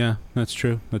see. Yeah, that's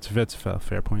true. That's a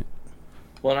fair point.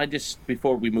 Well, and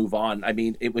before we move on, I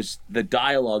mean, it was the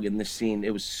dialogue in this scene.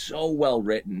 It was so well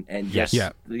written, and just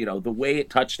the way it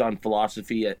touched on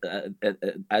philosophy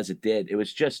as it did. It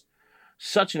was just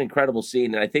such an incredible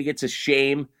scene, and I think it's a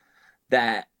shame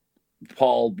that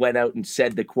Paul went out and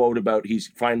said the quote about he's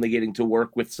finally getting to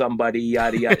work with somebody.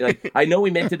 Yada yada. Like, I know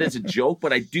he meant it as a joke,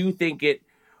 but I do think it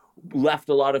left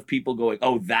a lot of people going,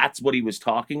 "Oh, that's what he was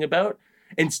talking about."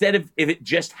 Instead of, if it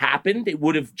just happened, it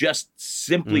would have just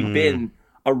simply been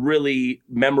a really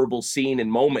memorable scene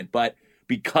and moment. But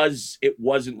because it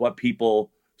wasn't what people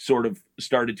sort of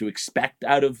started to expect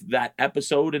out of that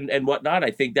episode and whatnot, I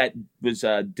think that was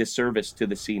a disservice to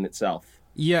the scene itself.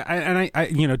 Yeah, and I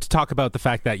to talk about the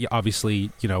fact that obviously,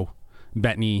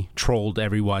 Bettany trolled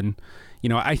everyone,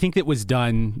 I think it was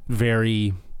done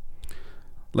very...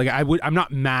 Like, I'm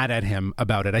not mad at him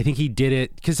about it. I think he did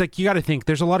it because, like, you got to think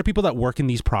there's a lot of people that work in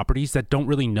these properties that don't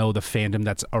really know the fandom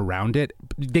that's around it.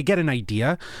 They get an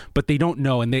idea, but they don't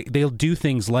know, and they'll do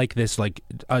things like this, like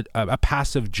a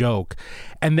passive joke,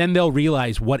 and then they'll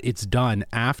realize what it's done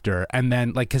after. And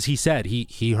then, like, because he said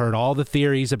he heard all the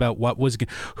theories about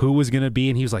who was going to be,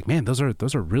 and he was like, man, those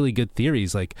are really good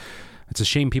theories. Like, it's a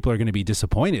shame people are going to be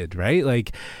disappointed, right?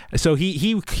 Like, so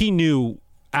he knew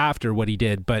after what he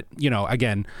did, but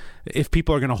again, if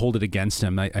people are going to hold it against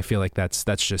him, I feel like that's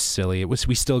just silly.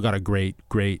 We still got a great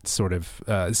sort of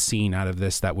scene out of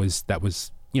this that was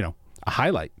a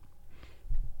highlight.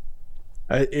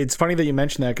 It's funny that you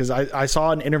mentioned that, because I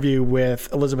saw an interview with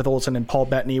Elizabeth Olsen and Paul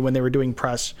Bettany when they were doing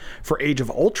press for Age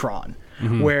of Ultron,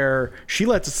 where she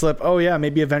lets it slip, oh yeah,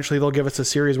 maybe eventually they'll give us a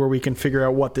series where we can figure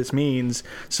out what this means.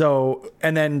 So,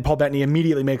 and then Paul Bettany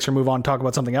immediately makes her move on, talk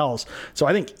about something else. So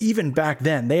I think even back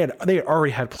then they had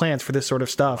already had plans for this sort of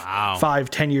stuff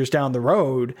 5-10 years down the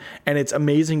road. And it's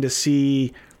amazing to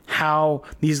see how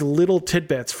these little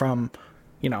tidbits from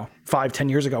 5-10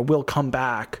 years ago will come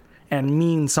back and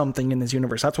mean something in this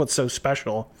universe. That's what's so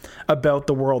special about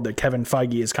the world that Kevin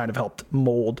Feige has kind of helped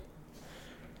mold.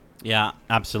 Yeah,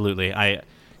 absolutely. I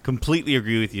completely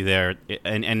agree with you there.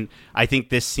 And I think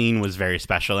this scene was very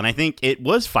special. And I think it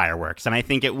was fireworks. And I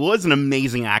think it was an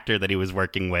amazing actor that he was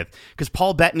working with. Because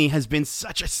Paul Bettany has been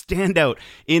such a standout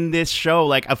in this show.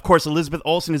 Like, of course, Elizabeth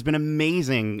Olsen has been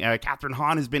amazing. Catherine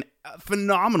Hahn has been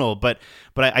phenomenal. But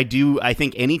I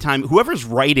think anytime whoever's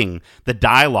writing the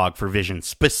dialogue for Vision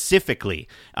specifically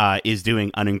is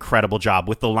doing an incredible job.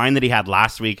 With the line that he had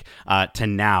last week to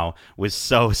now was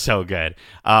so good.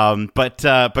 But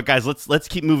guys, let's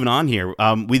keep moving on here.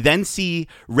 We then see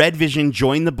Red Vision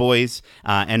join the boys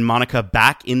and Monica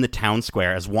back in the town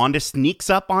square as Wanda sneaks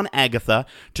up on Agatha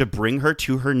to bring her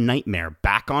to her nightmare,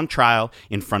 back on trial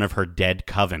in front of her dead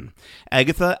coven.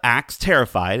 Agatha acts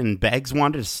terrified and begs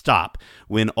Wanda to stop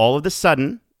when all of a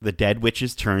sudden the dead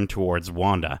witches turn towards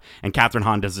Wanda, and Catherine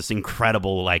Hahn does this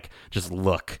incredible just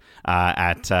look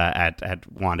at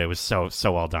Wanda. It was so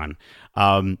well done.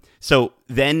 So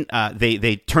then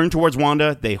they turn towards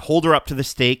Wanda. They hold her up to the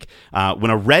stake when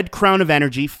a red crown of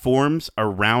energy forms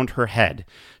around her head.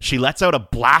 She lets out a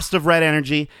blast of red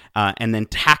energy and then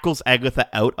tackles Agatha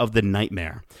out of the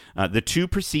nightmare. The two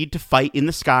proceed to fight in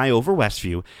the sky over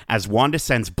Westview as Wanda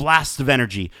sends blasts of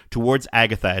energy towards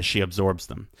Agatha as she absorbs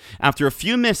them. After a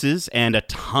few misses and a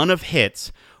ton of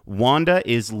hits, Wanda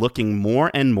is looking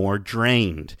more and more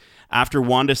drained. After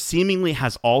Wanda seemingly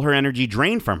has all her energy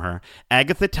drained from her,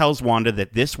 Agatha tells Wanda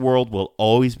that this world will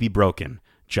always be broken,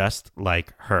 just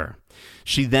like her.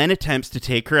 She then attempts to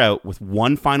take her out with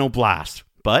one final blast,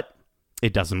 but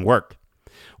it doesn't work.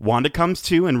 Wanda comes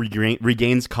to and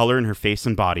regains color in her face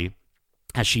and body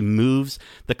as she moves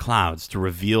the clouds to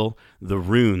reveal the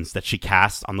runes that she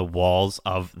casts on the walls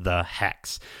of the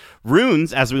Hex.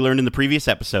 Runes, as we learned in the previous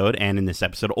episode and in this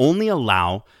episode, only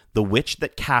allow the witch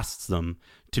that casts them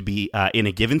to be in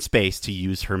a given space to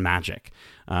use her magic.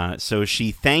 So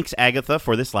she thanks Agatha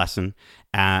for this lesson,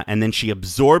 and then she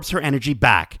absorbs her energy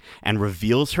back and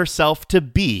reveals herself to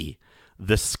be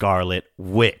the Scarlet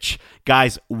Witch.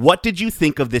 Guys, what did you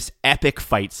think of this epic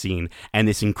fight scene and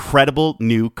this incredible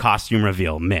new costume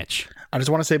reveal, Mitch? I just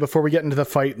want to say before we get into the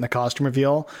fight and the costume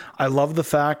reveal, I love the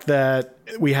fact that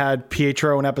we had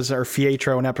Fietro in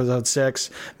episode 6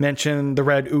 mention the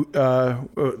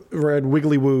red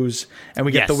wiggly woos, and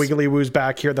we get the wiggly woos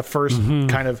back here. The first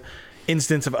kind of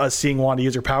instance of us seeing Wanda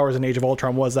use her powers in Age of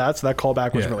Ultron was that, so that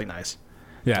callback was really nice.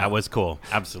 Yeah, that was cool.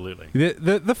 Absolutely.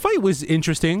 The fight was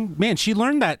interesting. Man, she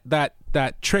learned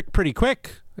that trick pretty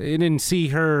quick. I didn't see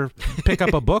her pick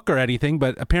up a book or anything,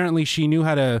 but apparently she knew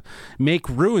how to make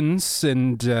runes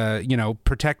and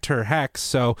protect her hex.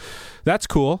 So that's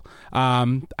cool.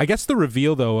 I guess the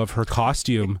reveal though of her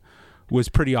costume was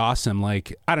pretty awesome.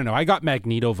 Like, I don't know, I got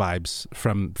Magneto vibes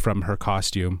from her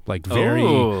costume, like very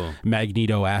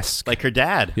Magneto-esque, like her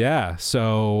dad. Yeah.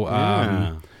 So.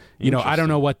 I don't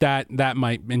know what that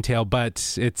might entail,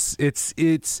 but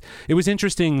it was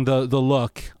interesting, the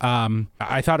look.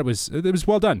 I thought it was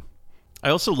well done. I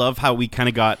also love how we kind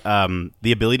of got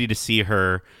the ability to see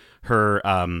her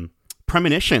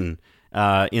premonition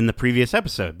in the previous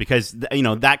episode, because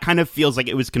that kind of feels like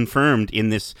it was confirmed in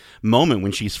this moment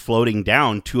when she's floating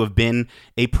down to have been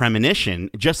a premonition,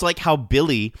 just like how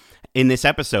Billy in this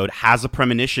episode has a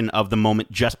premonition of the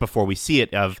moment just before we see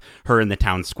it of her in the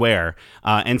town square.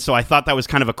 And so I thought that was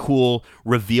kind of a cool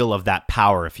reveal of that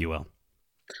power, if you will.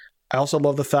 I also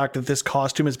love the fact that this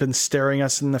costume has been staring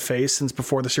us in the face since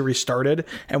before the series started,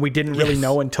 and we didn't really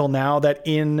know until now that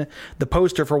in the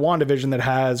poster for WandaVision that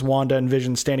has Wanda and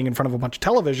Vision standing in front of a bunch of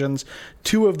televisions,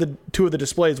 two of the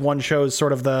displays, one shows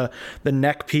sort of the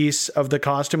neck piece of the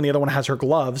costume and the other one has her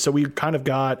glove. So we kind of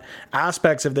got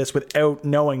aspects of this without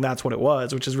knowing that's what it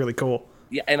was, which is really cool.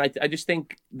 Yeah, and I just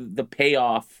think the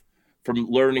payoff from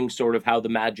learning sort of how the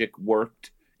magic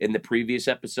worked in the previous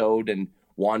episode and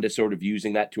Wanda sort of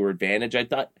using that to her advantage, I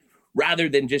thought, rather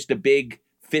than just a big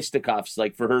fisticuffs,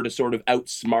 like for her to sort of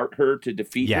outsmart her to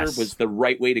defeat her was the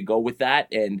right way to go with that,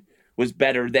 and was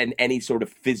better than any sort of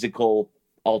physical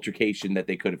altercation that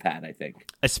they could have had, I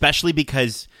think. Especially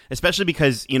because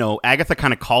Agatha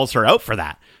kind of calls her out for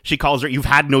that. She calls her, "You've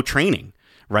had no training,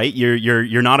 right?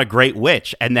 You're not a great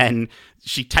witch." And then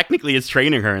she technically is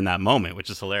training her in that moment, which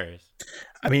is hilarious.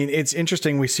 I mean, it's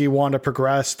interesting. We see Wanda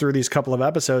progress through these couple of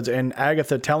episodes and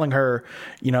Agatha telling her,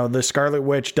 the Scarlet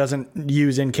Witch doesn't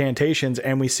use incantations.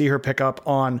 And we see her pick up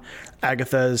on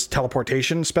Agatha's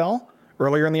teleportation spell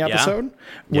earlier in the episode,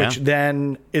 which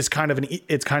then is kind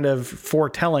of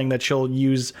foretelling that she'll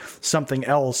use something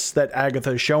else that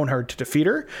Agatha has shown her to defeat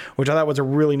her, which I thought was a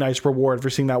really nice reward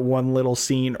for seeing that one little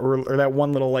scene or that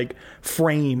one little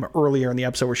frame earlier in the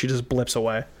episode where she just blips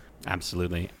away.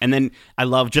 Absolutely. And then I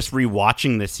love just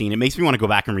rewatching this scene. It makes me want to go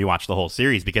back and rewatch the whole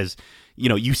series because,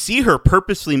 you see her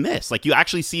purposely miss. Like, you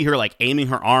actually see her aiming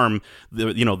her arm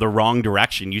the wrong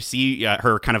direction. You see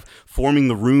her kind of forming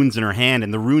the runes in her hand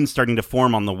and the runes starting to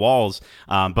form on the walls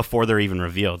before they're even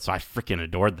revealed. So I freaking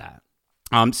adored that.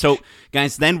 So,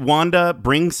 guys, then Wanda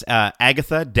brings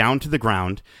Agatha down to the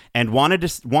ground, and Wanda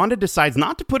decides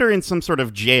not to put her in some sort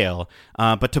of jail,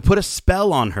 but to put a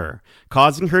spell on her,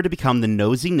 causing her to become the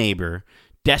nosy neighbor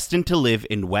destined to live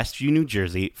in Westview, New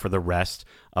Jersey for the rest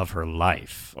of her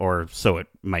life, or so it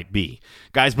might be.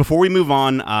 Guys, before we move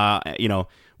on,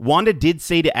 Wanda did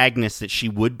say to Agnes that she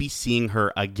would be seeing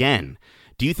her again.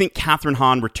 Do you think Catherine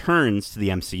Hahn returns to the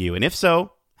MCU? And if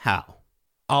so, how?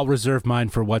 I'll reserve mine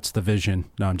for What's the Vision.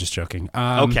 No, I'm just joking.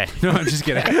 Okay. No, I'm just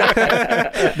kidding.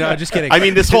 No, I'm just kidding. I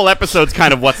mean, this whole episode's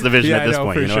kind of What's the Vision at this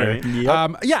point. For you know sure. what I mean?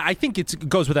 Yep. Yeah, I think it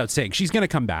goes without saying. She's going to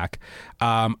come back.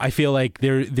 I feel like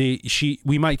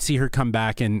we might see her come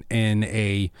back in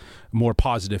a more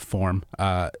positive form,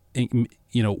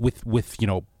 with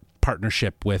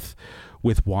partnership with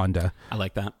Wanda. I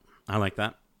like that.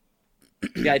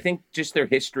 Yeah, I think just their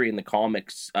history in the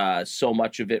comics, so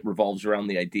much of it revolves around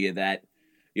the idea that,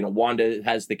 Wanda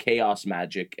has the chaos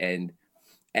magic and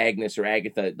Agnes or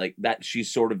Agatha, like that,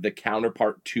 she's sort of the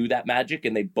counterpart to that magic,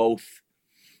 and they both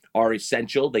are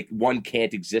essential. Like one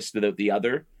can't exist without the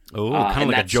other. Oh, kind of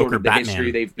like a Joker sort of Batman. the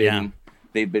history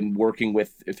they've been working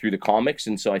with through the comics,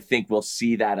 and so I think we'll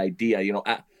see that idea.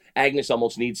 Agnes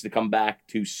almost needs to come back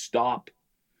to stop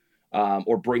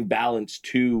or bring balance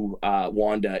to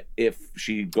Wanda if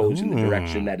she goes in the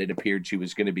direction that it appeared she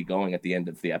was going to be going at the end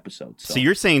of the episode. So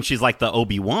you're saying she's like the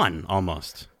Obi-Wan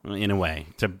almost, in a way,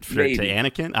 to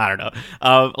Anakin? I don't know.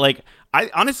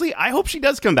 I hope she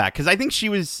does come back, because I think she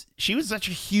was such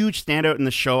a huge standout in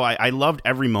the show. I loved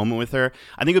every moment with her.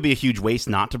 I think it would be a huge waste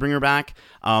not to bring her back.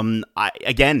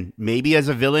 Again, maybe as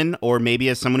a villain or maybe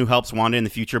as someone who helps Wanda in the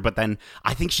future, but then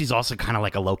I think she's also kind of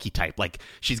like a Loki type. Like,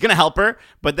 she's going to help her,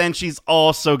 but then she's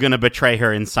also going to betray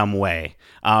her in some way.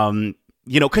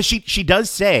 Because she does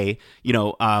say,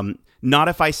 not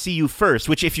if I see you first,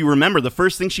 which, if you remember, the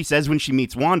first thing she says when she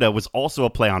meets Wanda was also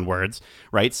a play on words,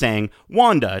 right? Saying,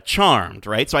 Wanda, charmed,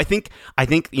 right? So I think,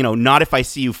 not if I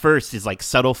see you first is like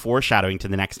subtle foreshadowing to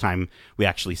the next time we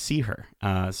actually see her.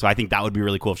 So I think that would be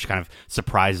really cool if she kind of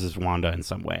surprises Wanda in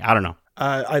some way. I don't know.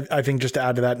 I think just to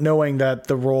add to that, knowing that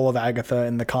the role of Agatha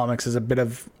in the comics is a bit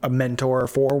of a mentor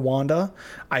for Wanda,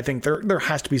 I think there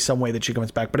has to be some way that she comes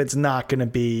back, but it's not going to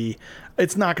be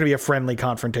a friendly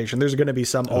confrontation. There's going to be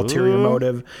some ulterior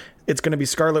motive. It's going to be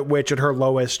Scarlet Witch at her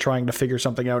lowest trying to figure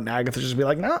something out, and Agatha just be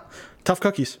like, nah, tough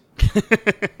cookies.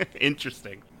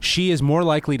 Interesting. She is more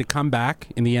likely to come back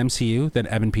in the MCU than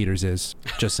Evan Peters is.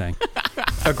 Just saying.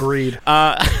 Agreed.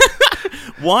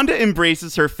 Wanda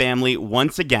embraces her family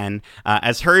once again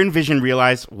as her and Vision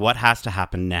realize what has to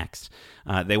happen next.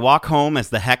 They walk home as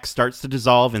the hex starts to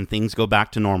dissolve and things go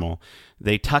back to normal.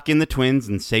 They tuck in the twins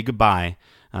and say goodbye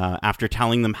after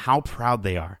telling them how proud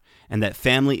they are and that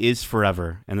family is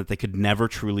forever and that they could never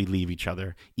truly leave each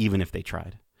other, even if they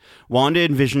tried. Wanda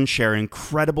and Vision share an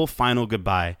incredible final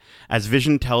goodbye as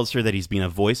Vision tells her that he's been a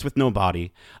voice with no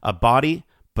body, a body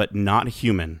but not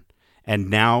human, and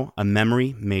now a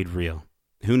memory made real.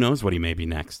 Who knows what he may be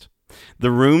next?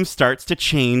 The room starts to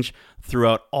change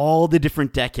throughout all the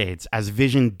different decades as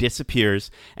Vision disappears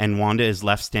and Wanda is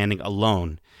left standing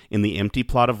alone in the empty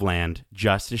plot of land,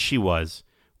 just as she was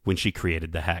when she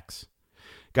created the Hex.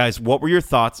 Guys, what were your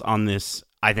thoughts on this,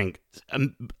 I think,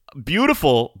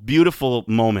 beautiful, beautiful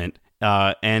moment?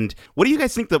 And what do you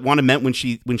guys think that Wanda meant when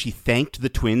she thanked the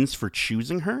twins for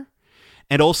choosing her?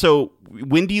 And also,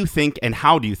 when do you think and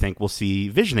how do you think we'll see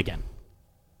Vision again?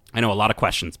 I know, a lot of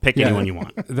questions. Pick anyone you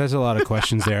want. There's a lot of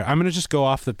questions there. I'm going to just go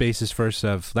off the basis first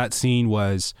of that scene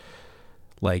was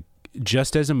like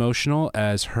just as emotional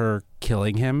as her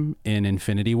killing him in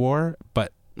Infinity War,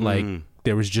 but like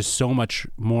there was just so much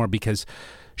more because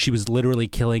she was literally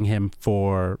killing him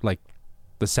for like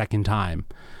the second time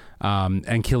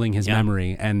and killing his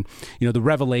memory. And, the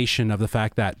revelation of the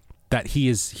fact that he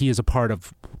is a part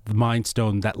of the Mind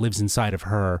Stone that lives inside of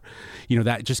her,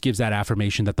 that just gives that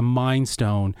affirmation that the Mind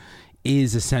Stone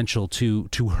is essential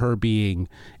to her being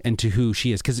and to who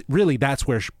she is. Because really, that's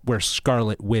where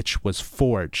Scarlet Witch was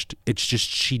forged. It's just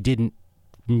she didn't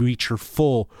reach her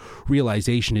full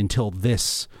realization until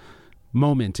this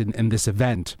moment and this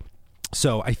event.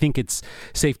 So I think it's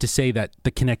safe to say that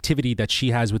the connectivity that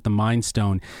she has with the Mind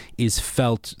Stone is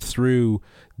felt through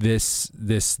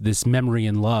this memory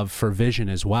and love for Vision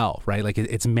as well, right? Like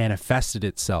it's manifested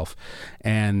itself,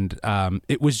 and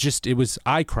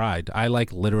I cried. I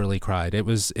like literally cried. It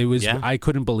was I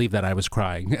couldn't believe that I was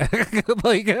crying.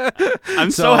 Like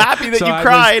I'm so happy that you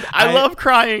cried. I love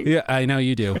crying. Yeah, I know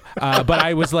you do. But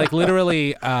I was like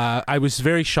literally I was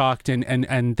very shocked,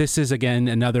 and this is again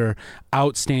another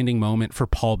outstanding moment for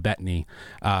Paul Bettany.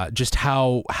 Just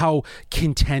how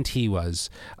content he was,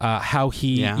 how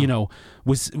he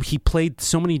he played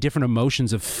so many different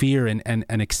emotions of fear and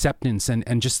acceptance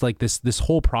and just like this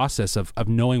whole process of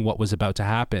knowing what was about to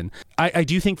happen. I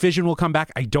do think Vision will come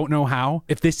back. I don't know how.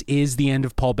 If this is the end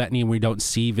of Paul Bettany and we don't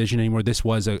see Vision anymore, this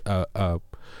was a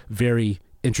very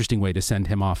interesting way to send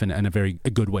him off and a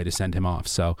good way to send him off.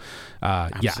 So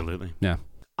absolutely. Yeah.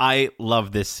 I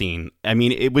love this scene. I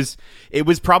mean, it was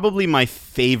probably my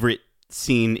favorite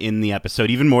scene in the episode,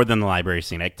 even more than the library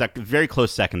scene. It's a very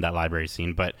close second, that library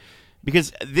scene, but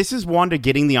because this is Wanda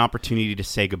getting the opportunity to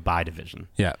say goodbye to Vision.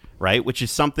 Yeah. Right? Which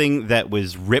is something that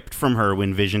was ripped from her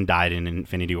when Vision died in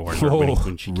Infinity War.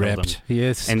 When she killed him.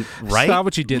 Yes. And right? That's not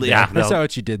what you did there. Yeah, That's not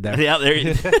what you did there. Yeah,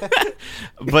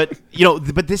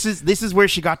 but this is where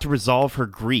she got to resolve her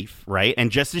grief, right? And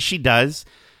just as she does,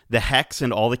 the hex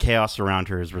and all the chaos around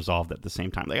her is resolved at the same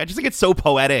time. Like, I just think it's so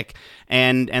poetic,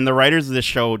 and the writers of this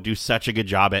show do such a good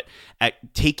job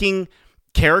at taking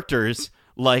characters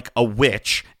like a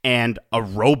witch and a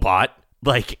robot,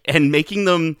 like, and making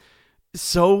them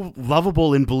so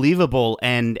lovable and believable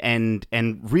and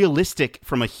realistic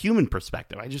from a human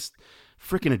perspective. I just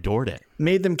freaking adored it.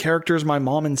 Made them characters my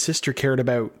mom and sister cared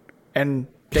about, and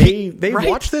they Right?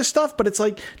 watch this stuff, but it's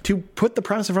like to put the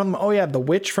premise in front of them. Oh yeah, the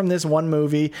witch from this one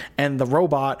movie and the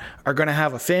robot are going to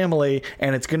have a family,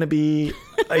 and it's going to be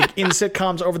like in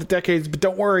sitcoms over the decades. But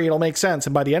don't worry, it'll make sense.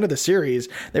 And by the end of the series,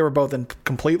 they were both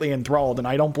completely enthralled, and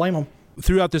I don't blame them.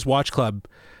 Throughout this watch club,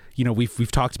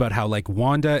 we've talked about how like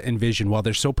Wanda and Vision, while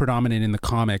they're so predominant in the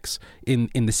comics, in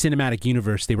the cinematic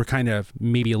universe, they were kind of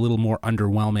maybe a little more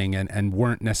underwhelming and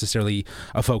weren't necessarily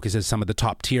a focus as some of the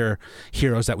top tier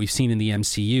heroes that we've seen in the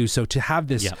MCU. So to have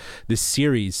this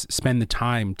series spend the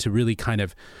time to really kind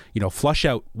of flush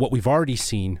out what we've already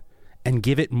seen and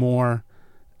give it more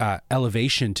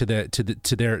elevation to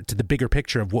the bigger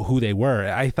picture of who they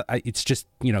were. It's just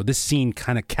this scene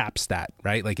kind of caps that,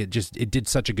 right? Like it did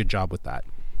such a good job with that.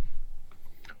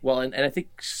 Well, and I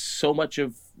think so much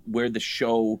of where the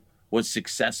show was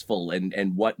successful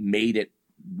and what made it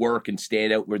work and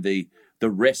stand out were the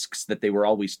risks that they were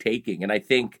always taking. And I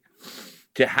think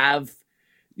to have,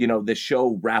 the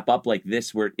show wrap up like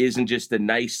this, where it isn't just a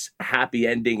nice, happy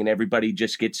ending and everybody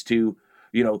just gets to,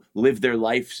 live their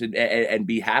lives and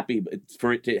be happy, but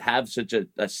for it to have such a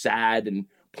sad and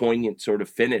poignant sort of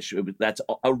finish, that's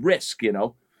a risk,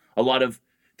 A lot of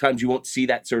times you won't see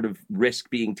that sort of risk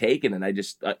being taken, and I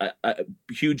just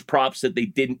huge props that they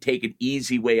didn't take an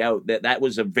easy way out. That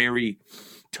was a very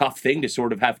tough thing to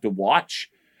sort of have to watch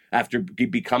after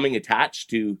becoming attached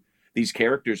to these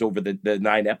characters over the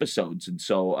 9 episodes, and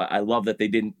so I love that they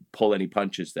didn't pull any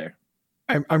punches there.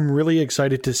 I'm really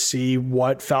excited to see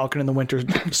what Falcon and the Winter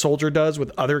Soldier does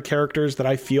with other characters that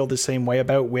I feel the same way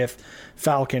about, with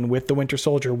Falcon, with the Winter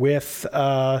Soldier, with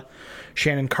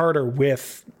Shannon Carter,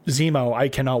 with Zemo. I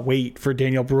cannot wait for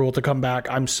Daniel Bruhl to come back.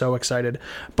 I'm so excited.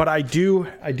 But I do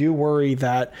worry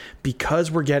that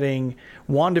because we're getting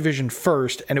WandaVision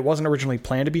first, and it wasn't originally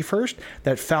planned to be first,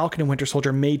 that Falcon and Winter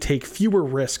Soldier may take fewer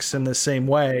risks in the same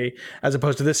way, as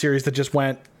opposed to this series that just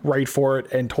went right for it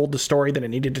and told the story that it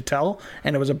needed to tell.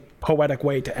 And it was a poetic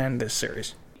way to end this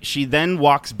series. She then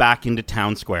walks back into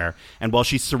town square, and while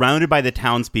she's surrounded by the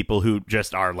townspeople who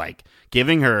just are like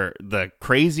giving her the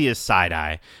craziest side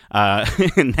eye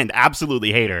and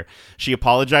absolutely hate her, she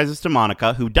apologizes to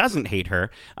Monica, who doesn't hate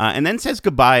her, and then says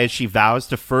goodbye as she vows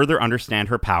to further understand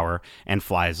her power and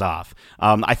flies off.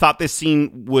 I thought this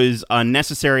scene was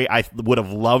unnecessary. I would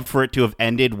have loved for it to have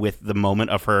ended with the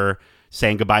moment of her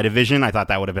saying goodbye to Vision. I thought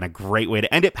that would have been a great way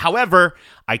to end it. However,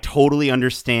 I totally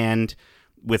understand,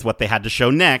 with what they had to show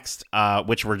next,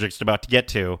 which we're just about to get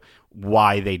to,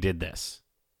 why they did this.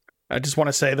 I just want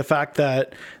to say the fact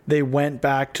that they went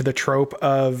back to the trope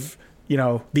of,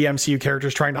 the MCU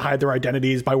characters trying to hide their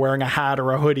identities by wearing a hat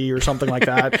or a hoodie or something like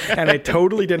that. And it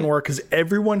totally didn't work because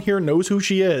everyone here knows who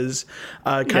she is.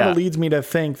 Kind of leads me to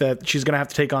think that she's going to have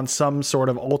to take on some sort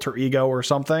of alter ego or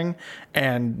something.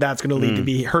 And that's going to lead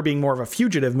to her being more of a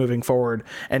fugitive moving forward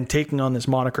and taking on this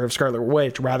moniker of Scarlet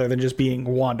Witch rather than just being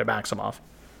Wanda Maximoff.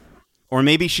 Or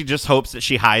maybe she just hopes that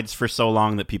she hides for so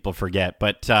long that people forget.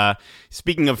 But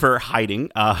speaking of her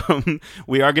hiding,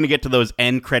 we are going to get to those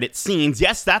end credit scenes.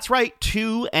 Yes, that's right.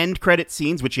 2 end credit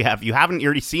scenes, which you haven't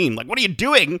already seen. Like, what are you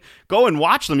doing? Go and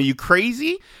watch them. Are you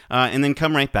crazy? And then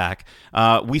come right back.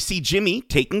 We see Jimmy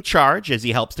taking charge as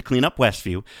he helps to clean up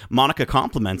Westview. Monica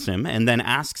compliments him and then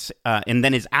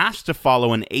is asked to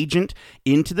follow an agent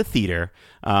into the theater,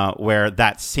 where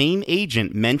that same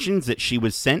agent mentions that she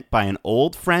was sent by an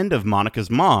old friend of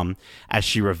Monica's mom, as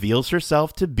she reveals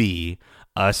herself to be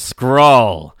a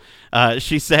Skrull.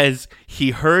 She says,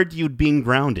 he heard you'd been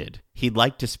grounded. He'd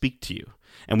like to speak to you.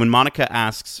 And when Monica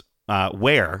asks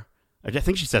where, I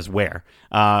think she says where,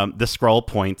 the Skrull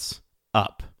points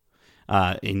up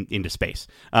into space.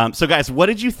 So guys, what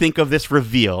did you think of this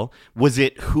reveal? Was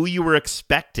it who you were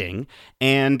expecting?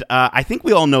 And I think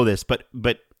we all know this, but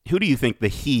who do you think the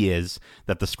he is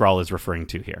that the Skrull is referring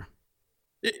to here?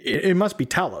 It must be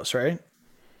Talos, right?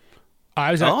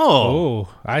 I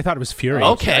thought it was Fury.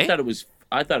 Okay. I thought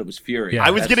it was Fury. Yeah, I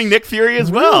was getting Nick Fury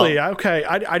as well. Really? Okay.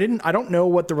 I don't know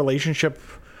what the relationship.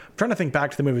 I'm trying to think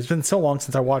back to the movie. It's been so long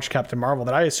since I watched Captain Marvel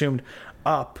that I assumed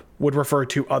up would refer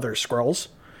to other Skrulls,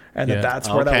 and that's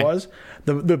where that was.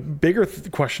 The bigger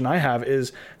question I have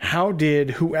is, how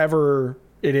did whoever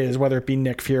it is, whether it be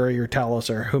Nick Fury or Talos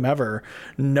or whomever,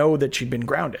 know that she'd been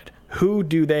grounded? Who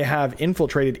do they have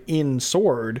infiltrated in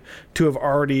S.W.O.R.D. to have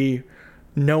already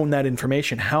known that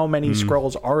information? How many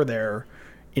Skrulls are there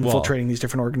infiltrating these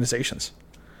different organizations?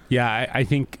 Yeah, I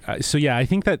think so. Yeah, I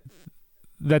think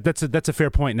that's a fair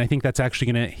point, and I think that's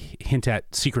actually going to hint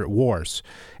at Secret Wars,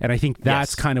 and I think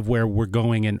that's kind of where we're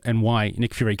going and why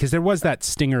Nick Fury, because there was that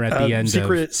stinger at the end.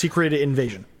 Secret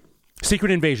Invasion.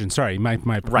 Secret Invasion. Sorry, my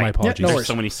apologies. Yeah, no There's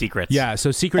so many secrets. Yeah,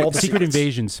 so secret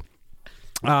invasions.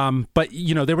 But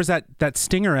there was that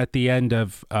stinger at the end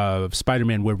of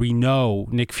Spider-Man where we know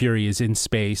Nick Fury is in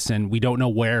space, and we don't know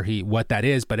what that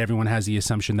is, but everyone has the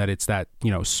assumption that it's that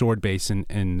sword base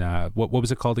and what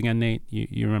was it called again, Nate?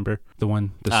 You remember the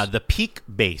one? The Peak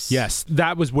base. Yes,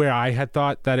 that was where I had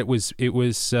thought that it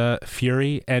was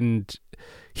Fury, and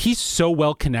he's so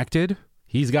well connected.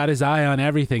 He's got his eye on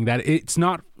everything that it's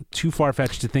not too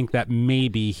far-fetched to think that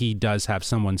maybe he does have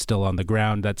someone still on the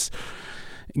ground that's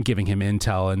giving him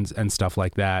intel and stuff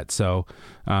like that. So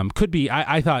could be.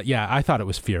 I thought it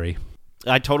was Fury.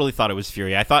 I totally thought it was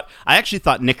Fury. I actually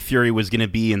thought Nick Fury was going to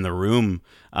be in the room.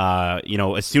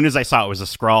 As soon as I saw it was a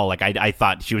Skrull, like I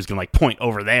thought she was going to like point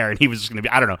over there, and he was just going to be.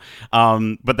 I don't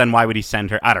know. But then why would he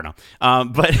send her? I don't know.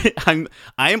 But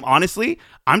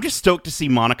I'm just stoked to see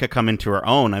Monica come into her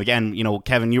own. Again,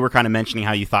 Kevin, you were kind of mentioning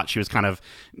how you thought she was kind of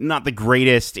not the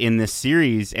greatest in this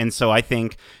series, and so I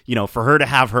think for her to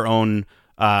have her own.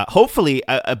 Hopefully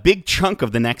a big chunk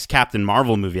of the next Captain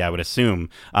Marvel movie, I would assume,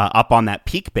 up on that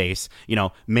Peak base,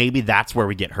 maybe that's where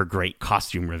we get her great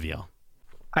costume reveal.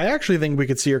 I actually think we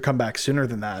could see her come back sooner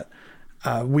than that.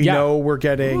 We know we're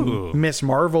getting Miss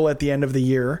Marvel at the end of the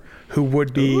year, who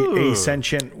would be a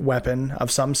sentient weapon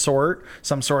of some sort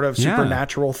of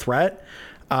supernatural threat.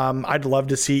 I'd love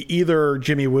to see either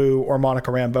Jimmy Woo or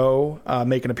Monica Rambeau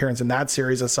make an appearance in that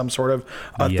series as some sort of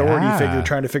authority figure,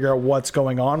 trying to figure out what's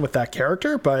going on with that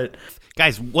character. But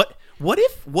guys, what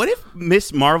if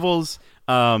Miss Marvel's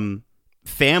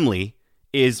family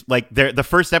is like the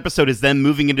first episode is them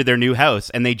moving into their new house,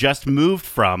 and they just moved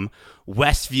from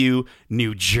Westview,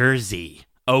 New Jersey?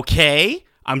 Okay,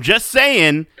 I'm just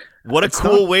saying, what a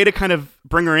cool way to kind of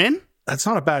bring her in. That's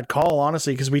not a bad call,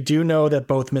 honestly, because we do know that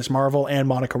both Miss Marvel and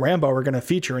Monica Rambeau are going to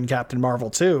feature in Captain Marvel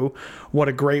 2. What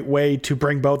a great way to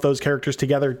bring both those characters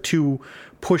together to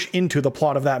push into the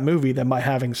plot of that movie than by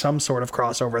having some sort of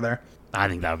crossover there. I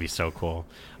think that would be so cool.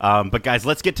 But guys,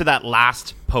 let's get to that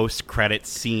last post-credit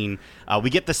scene.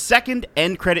 We get the second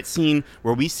end credit scene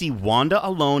where we see Wanda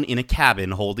alone in a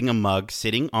cabin holding a mug,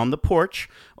 sitting on the porch,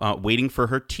 waiting for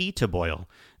her tea to boil.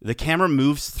 The camera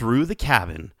moves through the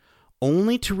cabin,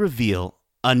 only to reveal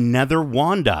another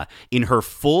Wanda in her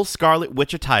full Scarlet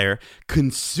Witch attire,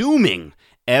 consuming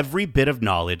every bit of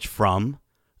knowledge from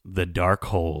the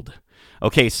Darkhold.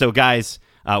 Okay, so guys,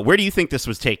 where do you think this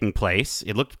was taking place?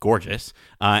 It looked gorgeous.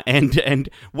 And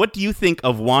what do you think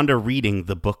of Wanda reading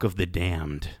the Book of the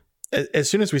Damned? As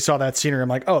soon as we saw that scenery, I'm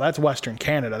like, oh, that's Western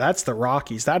Canada. That's the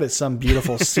Rockies. That is some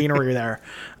beautiful scenery there.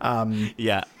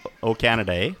 Yeah. Oh,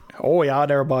 Canada, eh? Oh, yeah,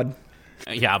 there, bud.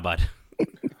 Yeah, bud.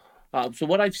 So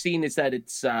what I've seen is that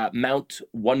it's Mount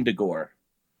Wundagore.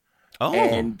 Oh.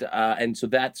 And so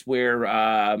that's where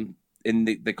in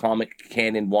the comic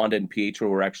canon, Wanda and Pietro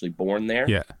were actually born there.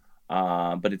 Yeah.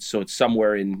 But it's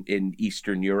somewhere in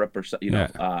Eastern Europe or so,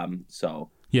 so.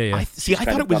 Yeah. I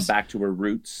thought it was gone back to her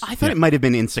roots. I thought it might have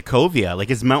been in Sokovia. Like,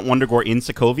 is Mount Wundagore in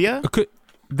Sokovia?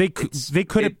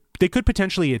 They could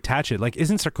potentially attach it. Like,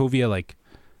 wasn't Sokovia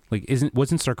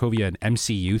an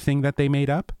MCU thing that they made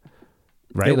up?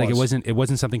 Right, it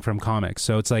wasn't something from comics.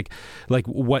 So it's like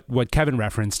what Kevin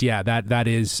referenced. Yeah, that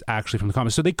is actually from the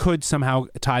comics. So they could somehow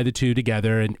tie the two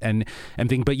together and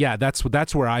think. But yeah, that's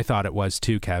where I thought it was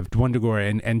too, Kev.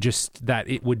 Wundagore, and just that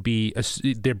it would be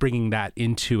they're bringing that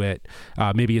into it.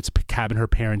 Maybe it's a cabin her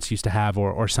parents used to have,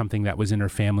 or something that was in her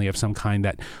family of some kind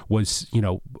that was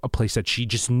a place that she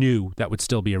just knew that would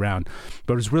still be around.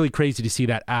 But it was really crazy to see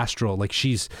that astral. Like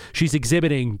she's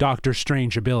exhibiting Doctor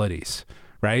Strange abilities.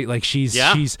 Right, like she's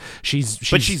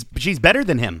but she's better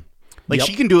than him. Like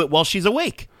she can do it while she's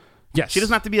awake. Yes, she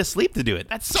doesn't have to be asleep to do it.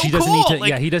 That's so she doesn't cool.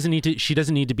 Need to, he doesn't need to. She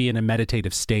doesn't need to be in a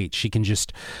meditative state. She can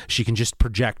just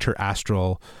project her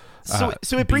astral.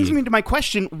 So it brings me to my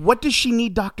question: what does she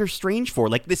need Doctor Strange for?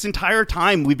 Like this entire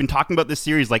time we've been talking about this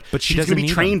series, like but she's going to be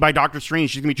trained by Doctor Strange.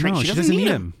 She's going to be trained. No, she doesn't need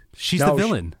him. She's the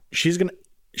villain.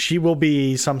 She will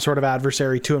be some sort of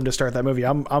adversary to him to start that movie.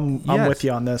 I'm with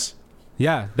you on this.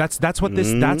 Yeah, that's what this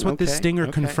stinger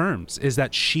confirms, is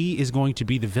that she is going to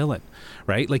be the villain,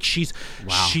 right? Like she's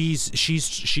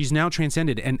now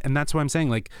transcended, and that's what I'm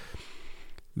saying. Like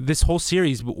this whole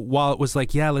series, while it was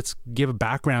like, yeah, let's give a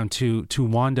background to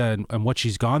Wanda and what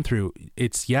she's gone through.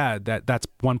 It's that's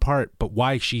one part, but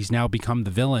why she's now become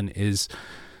the villain is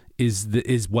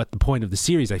what the point of the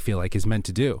series, I feel like, is meant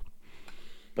to do.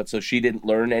 But so she didn't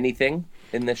learn anything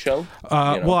in this show?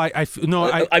 Well, I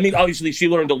mean, obviously she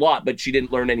learned a lot, but she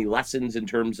didn't learn any lessons in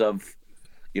terms of,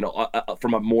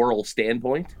 from a moral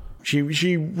standpoint.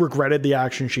 She regretted the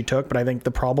action she took, but I think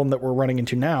the problem that we're running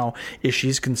into now is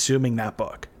she's consuming that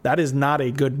book. That is not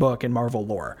a good book in Marvel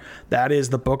lore. That is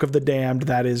the Book of the Damned.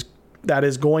 That is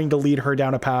going to lead her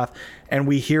down a path, and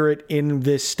we hear it in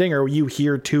this stinger. You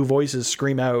hear two voices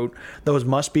scream out, those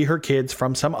must be her kids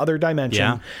from some other dimension.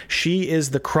 Yeah. She is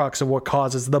the crux of what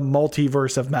causes the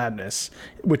multiverse of madness,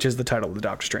 which is the title of the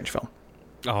Doctor Strange film.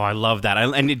 Oh, I love that.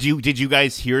 And did you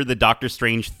guys hear the Doctor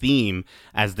Strange theme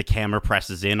as the camera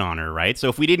presses in on her, right? So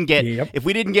if we didn't get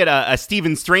a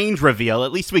Stephen Strange reveal,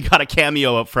 at least we got a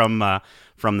cameo from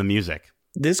the music.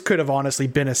 This could have honestly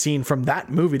been a scene from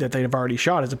that movie that they have already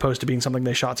shot, as opposed to being something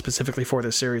they shot specifically for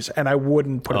this series. And I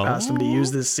wouldn't put it past them to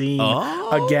use this scene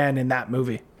again in that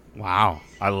movie. Wow.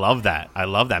 I love that.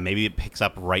 Maybe it picks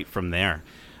up right from there.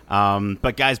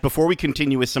 But guys, before we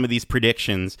continue with some of these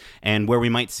predictions and where we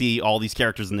might see all these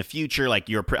characters in the future, like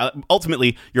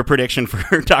ultimately your prediction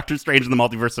for Doctor Strange and the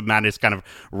Multiverse of Madness kind of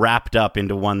wrapped up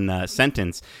into one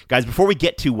sentence. Guys, before we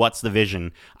get to What's the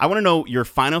Vision, I want to know your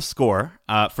final score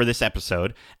for this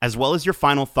episode, as well as your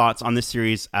final thoughts on this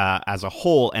series as a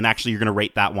whole, and actually you're going to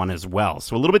rate that one as well.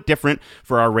 So a little bit different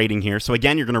for our rating here. So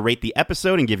again, you're going to rate the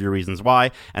episode and give your reasons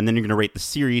why, and then you're going to rate the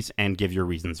series and give your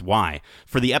reasons why.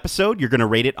 For the episode, you're going to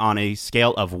rate it on a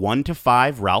scale of 1 to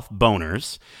 5 Ralph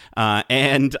Boners,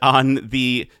 and on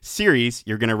the series,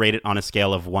 you're going to rate it on a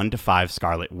scale of 1 to 5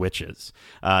 Scarlet Witches.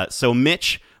 So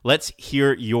Mitch, let's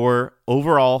hear your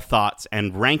overall thoughts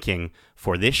and ranking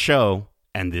for this show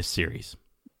and this series.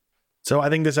 So I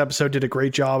think this episode did a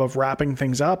great job of wrapping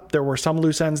things up. There were some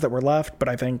loose ends that were left, but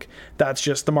I think that's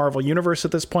just the Marvel Universe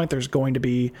at this point. There's going to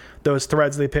be those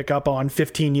threads they pick up on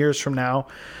 15 years from now.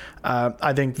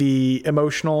 I think the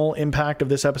emotional impact of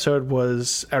this episode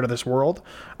was out of this world.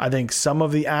 I think some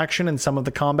of the action and some of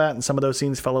the combat and some of those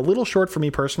scenes fell a little short for me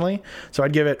personally. So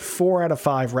I'd give it 4 out of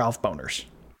 5 Ralph Boners.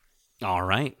 All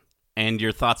right. And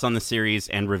your thoughts on the series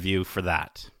and review for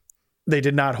that? They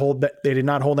did not hold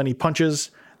any punches.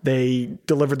 They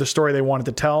delivered the story they wanted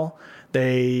to tell.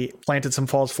 They planted some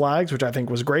false flags, which I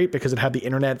think was great because it had the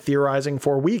internet theorizing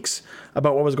for weeks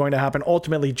about what was going to happen,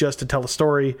 ultimately just to tell a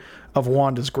story of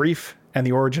Wanda's grief and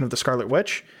the origin of the Scarlet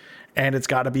Witch. And it's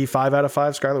got to be 5 out of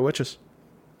 5 Scarlet Witches.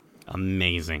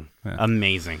 Amazing. Yeah.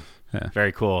 Amazing. Yeah.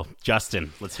 Very cool.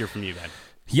 Justin, let's hear from you, man.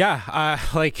 Yeah,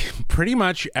 like pretty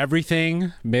much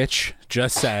everything Mitch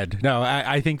just said. No,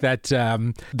 I think that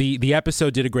the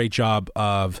episode did a great job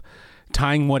of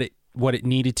tying what it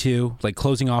needed to, like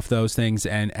closing off those things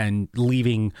and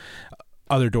leaving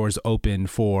other doors open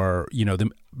for, the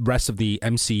rest of the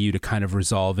MCU to kind of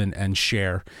resolve and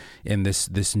share in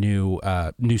this new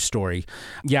story.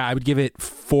 Yeah, I would give it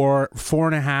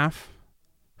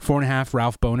 4.5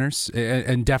 Ralph Boners,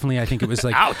 and definitely I think it was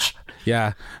like ouch.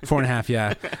 Yeah, 4.5.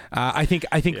 Yeah, I think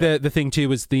the thing too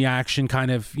was the action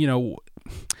kind of,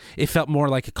 it felt more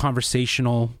like a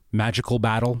conversational magical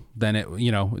battle than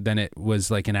it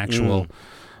was like an actual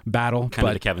battle. Kind of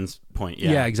but to Kevin's point,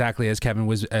 yeah, exactly. As Kevin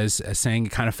was as saying,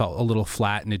 it kind of felt a little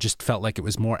flat, and it just felt like it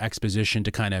was more exposition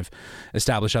to kind of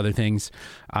establish other things.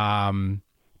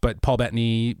 But Paul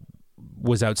Bettany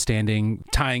was outstanding.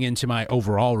 Tying into my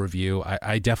overall review,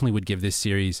 I definitely would give this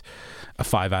series a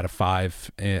 5 out of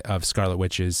 5 of Scarlet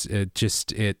Witches. It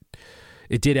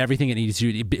did everything it needed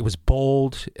to do. It was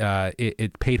bold.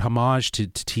 It paid homage to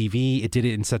TV. It did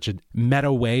it in such a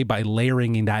meta way by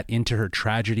layering that into her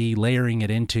tragedy, layering it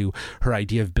into her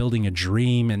idea of building a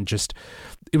dream, and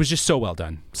it was just so well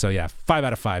done. So yeah, 5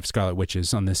 out of 5 Scarlet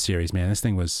Witches on this series, man. This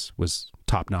thing was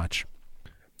top notch.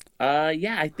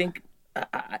 Yeah,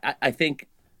 I think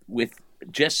with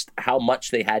just how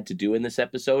much they had to do in this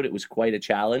episode, it was quite a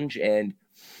challenge, and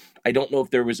I don't know if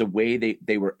there was a way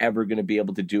they were ever going to be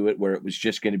able to do it where it was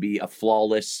just going to be a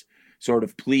flawless sort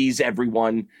of please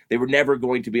everyone. They were never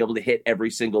going to be able to hit every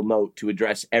single note to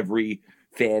address every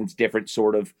fan's different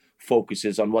sort of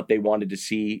focuses on what they wanted to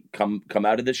see come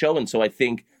out of the show. And so I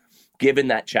think given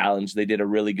that challenge, they did a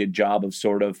really good job of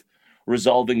sort of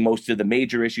resolving most of the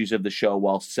major issues of the show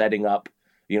while setting up,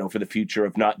 for the future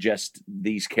of not just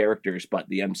these characters, but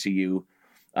the MCU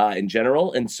in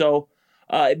general. And so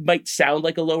it might sound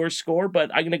like a lower score, but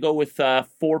I'm going to go with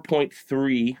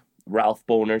 4.3 Ralph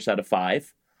Boners out of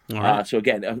 5. Right. So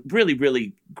again, a really,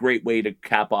 really great way to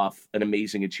cap off an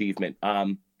amazing achievement.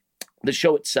 The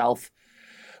show itself,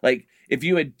 like if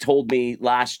you had told me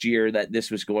last year that this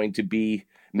was going to be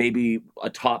maybe a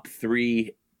top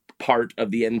 3 part of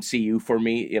the MCU for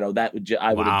me, that would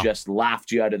I would have just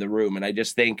laughed you out of the room. And I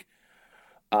just think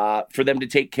for them to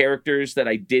take characters that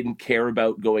I didn't care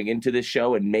about going into this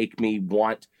show and make me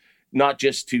want not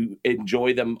just to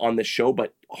enjoy them on the show,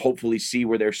 but hopefully see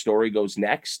where their story goes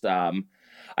next.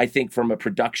 I think from a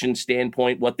production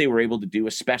standpoint, what they were able to do,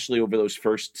 especially over those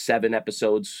first 7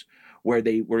 episodes where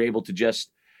they were able to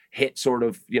just hit sort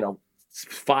of,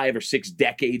 5 or 6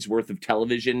 decades worth of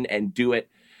television and do it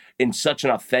in such an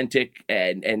authentic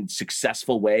and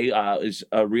successful way is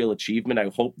a real achievement. I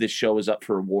hope this show is up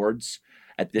for awards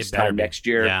at this time next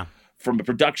year. Yeah. From a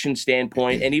production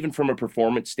standpoint and even from a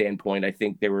performance standpoint, I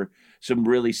think there were some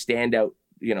really standout,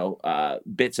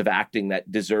 bits of acting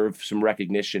that deserve some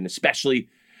recognition, especially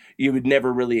you would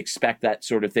never really expect that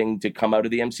sort of thing to come out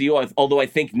of the MCU. Although I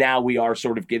think now we are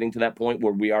sort of getting to that point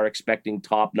where we are expecting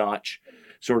top-notch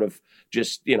sort of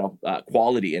just,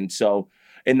 quality. And so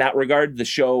in that regard, the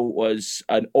show was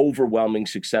an overwhelming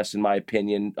success, in my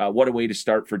opinion. What a way to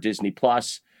start for Disney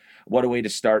Plus. What a way to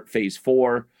start Phase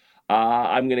 4.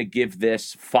 I'm going to give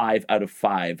this 5 out of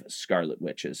 5 Scarlet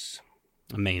Witches.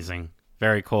 Amazing.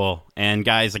 Very cool. And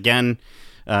guys, again,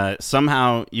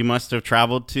 somehow you must have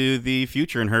traveled to the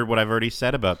future and heard what I've already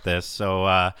said about this. So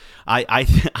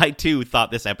I too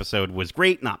thought this episode was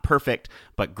great, not perfect,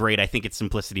 but great. I think its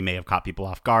simplicity may have caught people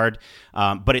off guard,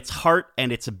 but its heart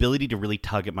and its ability to really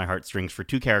tug at my heartstrings for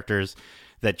 2 characters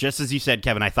that, just as you said,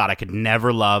 Kevin, I thought I could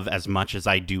never love as much as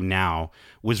I do now,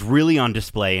 was really on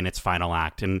display in its final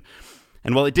act. And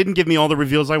while it didn't give me all the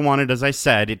reveals I wanted, as I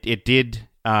said, it did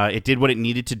what it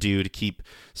needed to do to keep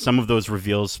some of those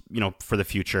reveals, for the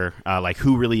future, like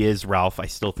who really is Ralph. I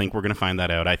still think we're going to find that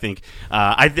out. I think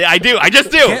I do. I just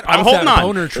do. Get I'm off holding that on.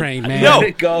 Boner train, man.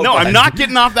 No, I'm not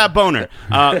getting off that boner.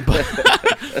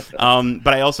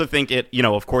 But I also think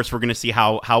of course, we're going to see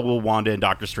how will Wanda and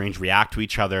Doctor Strange react to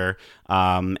each other.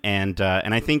 And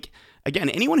I think, again,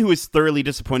 anyone who is thoroughly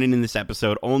disappointed in this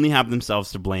episode only have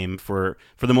themselves to blame for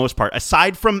the most part,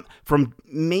 aside from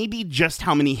maybe just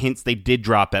how many hints they did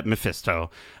drop at Mephisto.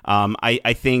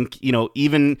 I think,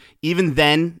 even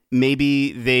then,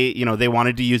 maybe they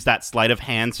wanted to use that sleight of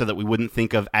hand so that we wouldn't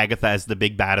think of Agatha as the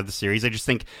big bad of the series.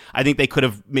 I think they could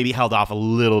have maybe held off a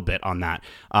little bit on that.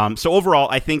 So overall,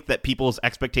 I think that people's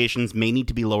expectations may need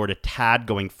to be lowered a tad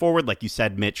going forward, like you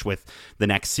said, Mitch, with the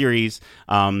next series.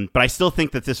 But I still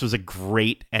think that this was a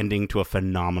great ending to a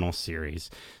phenomenal series.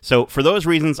 So for those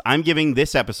reasons, I'm giving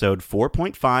this episode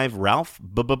 4.5 Ralph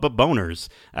Boners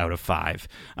out of 5.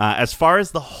 As far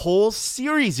as the whole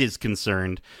series is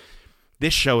concerned,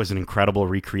 this show is an incredible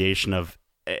recreation of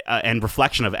and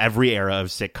reflection of every era of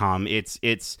sitcom.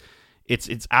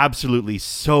 It's absolutely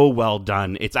so well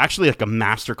done. It's actually like a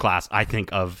masterclass, I think,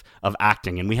 of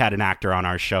acting. And we had an actor on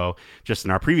our show just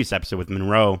in our previous episode with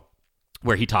Monroe,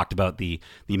 where he talked about the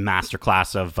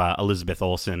masterclass of Elizabeth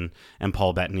Olsen and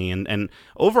Paul Bettany. And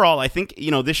overall, I think,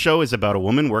 this show is about a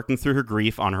woman working through her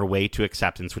grief on her way to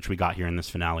acceptance, which we got here in this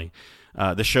finale.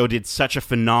 The show did such a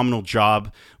phenomenal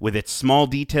job with its small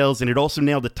details, and it also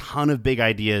nailed a ton of big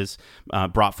ideas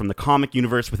brought from the comic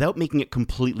universe without making it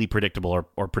completely predictable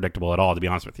or predictable at all, to be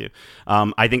honest with you.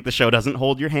 I think the show doesn't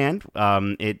hold your hand.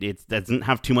 It doesn't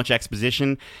have too much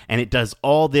exposition, and it does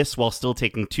all this while still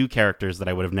taking two characters that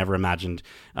I would have never imagined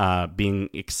being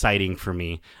exciting for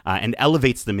me, and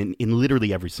elevates them in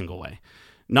literally every single way.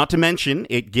 Not to mention,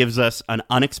 it gives us an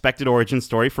unexpected origin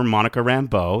story for Monica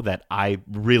Rambeau that I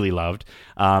really loved.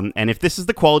 And if this is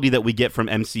the quality that we get from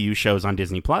MCU shows on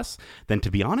Disney+, then to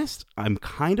be honest, I'm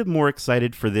kind of more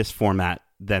excited for this format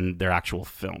than their actual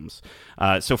films.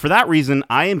 So for that reason,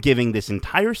 I am giving this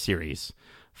entire series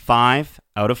 5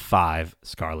 out of 5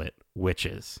 Scarlet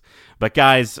Witches. But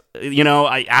guys,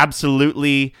 I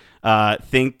absolutely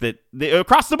think that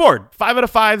across the board, 5 out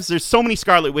of 5s. There's so many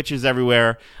Scarlet Witches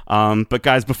everywhere. But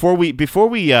guys, before we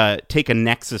take a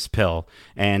Nexus pill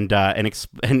and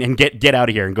get out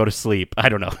of here and go to sleep, I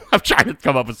don't know. I'm trying to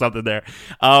come up with something there.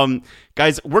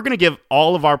 Guys, we're gonna give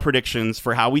all of our predictions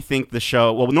for how we think the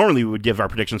show. Well, normally we would give our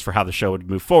predictions for how the show would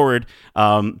move forward.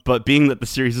 But being that the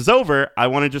series is over, I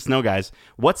want to just know, guys,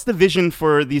 what's the vision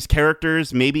for these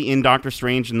characters? Maybe in Doctor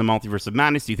Strange in the Multiverse of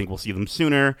Madness. Do you think we'll see them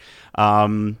sooner?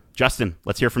 Justin,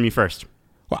 let's hear from you first.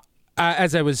 Well,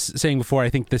 as I was saying before, I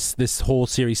think this whole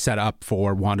series set up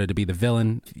for Wanda to be the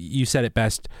villain. You said it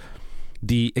best.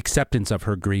 The acceptance of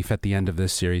her grief at the end of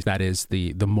this series, that is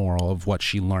the moral of what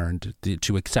she learned,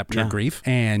 to accept her grief.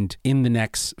 And in the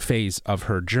next phase of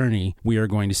her journey, we are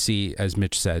going to see, as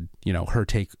Mitch said, her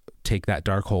take that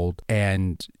dark hold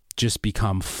and just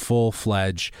become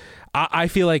full-fledged. I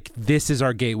feel like this is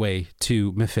our gateway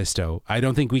to Mephisto. I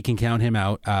don't think we can count him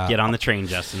out. Get on the train,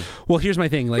 Justin. Well, here's my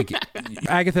thing. Like,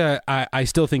 Agatha, I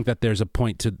still think that there's a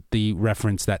point to the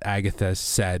reference that Agatha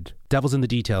said. Devil's in the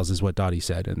details is what Dottie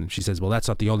said. And she says, well, that's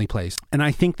not the only place. And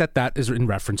I think that is in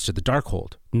reference to the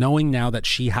Darkhold. Knowing now that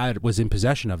she was in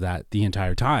possession of that the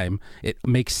entire time, it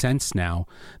makes sense now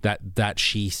that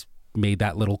she made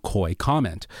that little coy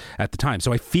comment at the time.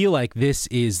 So I feel like this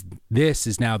is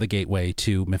now the gateway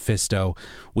to Mephisto,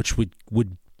 which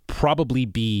would probably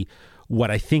be what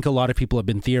I think a lot of people have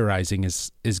been theorizing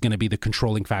is going to be the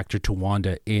controlling factor to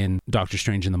Wanda in Doctor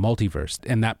Strange in the Multiverse,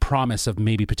 and that promise of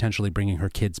maybe potentially bringing her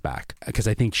kids back, because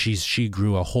I think she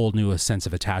grew a whole new sense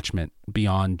of attachment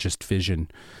beyond just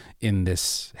Vision in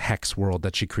this hex world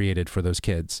that she created for those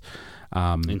kids.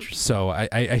 So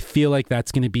I feel like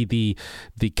that's going to be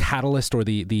the catalyst or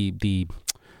the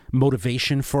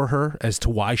motivation for her as to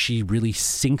why she really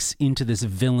sinks into this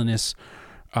villainous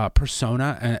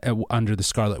persona under the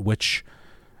Scarlet Witch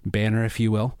banner, if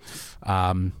you will.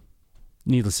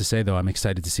 Needless to say, though, I'm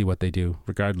excited to see what they do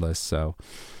regardless. So,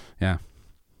 yeah,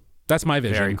 that's my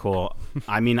vision. Very cool.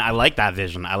 I mean, I like that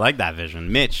vision.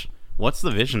 Mitch, what's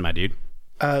the vision, my dude?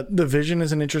 The vision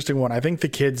is an interesting one. I think the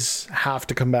kids have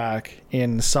to come back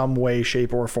in some way,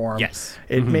 shape, or form. Yes.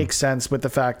 It makes sense with the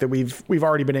fact that we've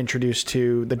already been introduced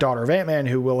to the daughter of Ant-Man,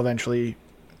 who will eventually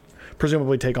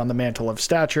presumably take on the mantle of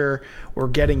Stature. We're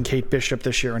getting Kate Bishop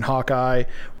this year in Hawkeye.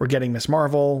 We're getting Miss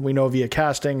Marvel. We know via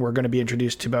casting we're going to be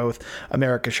introduced to both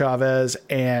America Chavez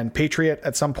and Patriot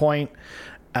at some point.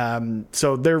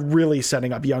 So they're really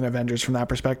setting up Young Avengers from that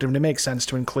perspective, and it makes sense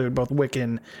to include both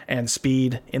Wiccan and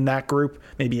Speed in that group,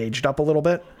 maybe aged up a little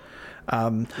bit.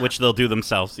 Which they'll do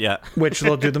themselves, yeah. Which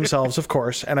they'll do themselves, of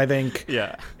course. And I think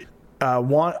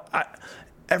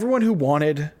everyone who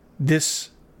wanted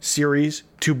this series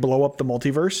to blow up the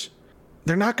multiverse,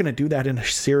 they're not going to do that in a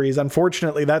series.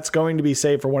 Unfortunately, that's going to be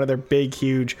saved for one of their big,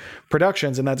 huge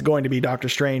productions, and that's going to be Doctor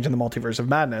Strange in the Multiverse of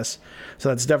Madness. So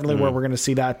that's definitely where we're going to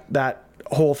see that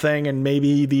whole thing, and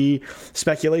maybe the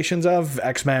speculations of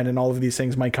X-Men and all of these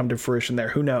things might come to fruition there.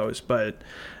 Who knows? But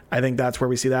I think that's where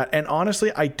we see that. And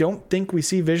honestly, I don't think we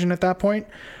see Vision at that point.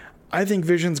 I think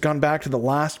Vision's gone back to the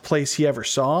last place he ever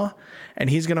saw, and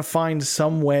he's going to find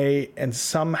some way and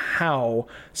somehow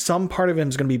some part of him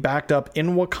is going to be backed up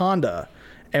in Wakanda,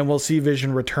 and we'll see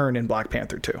Vision return in Black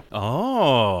Panther 2.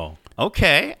 Oh,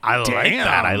 okay.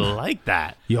 I like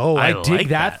that. Yo, I dig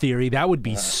that theory. That would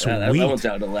be sweet. That one's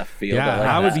out of left field. Yeah,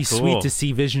 that would be cool. Sweet to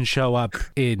see Vision show up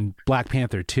in Black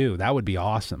Panther 2. That would be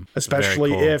awesome.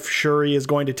 Especially if Shuri is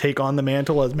going to take on the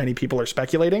mantle, as many people are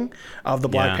speculating, of the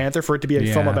Black Panther, for it to be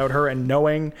a film about her, and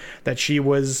knowing that she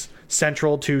was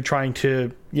central to trying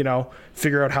to,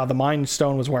 figure out how the Mind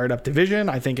Stone was wired up to Vision.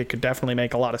 I think it could definitely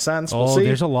make a lot of sense. We'll see.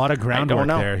 There's a lot of groundwork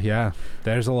there. Yeah,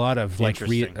 there's a lot of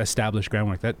re-established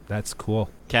groundwork. That's cool.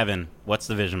 Kevin, what's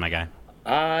the vision, my guy?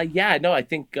 I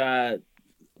think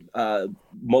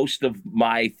most of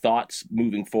my thoughts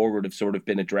moving forward have sort of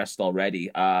been addressed already.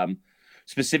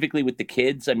 specifically with the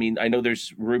kids. I mean, I know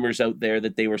there's rumors out there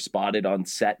that they were spotted on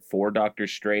set for Doctor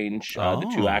Strange,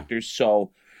 the two actors.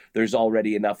 So there's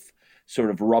already enough sort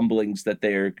of rumblings that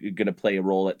they're going to play a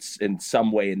role in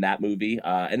some way in that movie.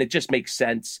 And it just makes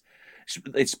sense,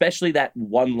 especially that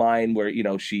one line where,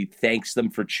 she thanks them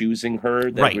for choosing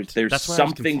her. There's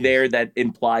something there that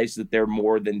implies that they're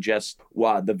more than just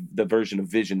the version of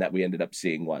Vision that we ended up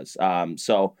seeing was.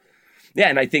 So, yeah,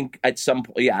 and I think at some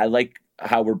point, I like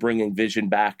how we're bringing Vision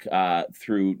back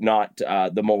through not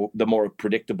the more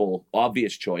predictable,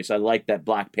 obvious choice. I like that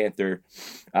Black Panther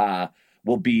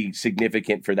will be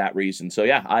significant for that reason. So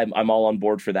yeah, I'm all on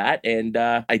board for that. And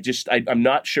I'm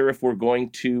not sure if we're going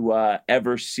to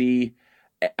ever see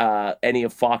any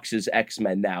of Fox's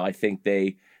X-Men now. I think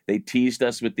they teased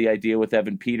us with the idea with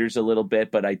Evan Peters a little bit,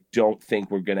 but I don't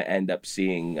think we're going to end up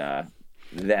seeing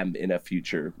them in a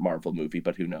future Marvel movie,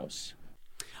 but who knows?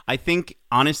 I think,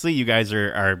 honestly, you guys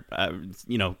are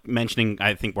mentioning,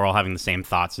 I think we're all having the same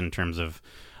thoughts in terms of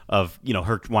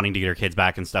her wanting to get her kids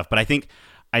back and stuff. But I think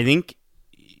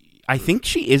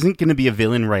she isn't going to be a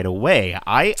villain right away.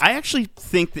 I actually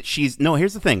think that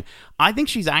here's the thing. I think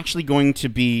she's actually going to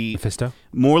be Mephisto?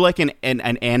 More like an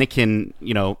Anakin,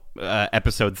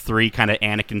 episode 3 kind of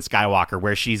Anakin Skywalker,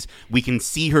 where we can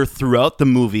see her throughout the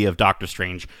movie of Doctor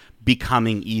Strange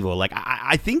becoming evil. Like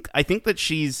I think that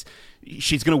she's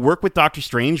going to work with Doctor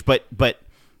Strange, but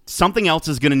something else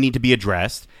is going to need to be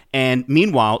addressed. And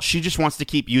meanwhile, she just wants to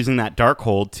keep using that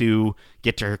Darkhold to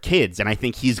get to her kids. And I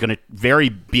think he's going to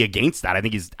be against that. I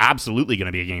think he's absolutely going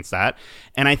to be against that.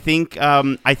 And I think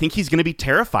he's going to be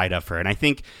terrified of her. And I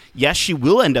think, yes, she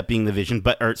will end up being the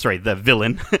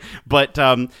villain, but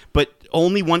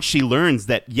only once she learns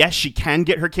that, yes, she can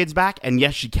get her kids back, and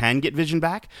yes, she can get Vision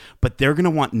back, but they're going to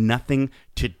want nothing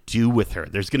to do with her.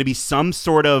 There's going to be some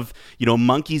sort of,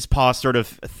 monkey's paw sort of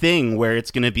thing where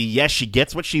it's going to be, yes, she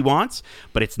gets what she wants,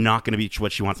 but it's not going to be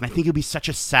what she wants. And I think it'll be such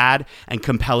a sad and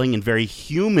compelling and very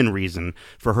human reason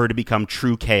for her to become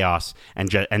true chaos and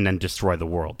then destroy the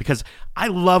world. Because I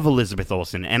love Elizabeth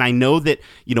Olsen, and I know that,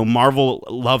 Marvel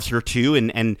loves her too,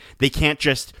 and they can't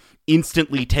just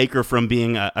instantly take her from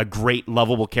being a great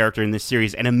lovable character in this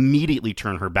series and immediately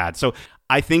turn her bad. So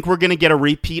I think we're going to get a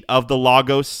repeat of the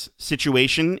Lagos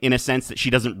situation in a sense that she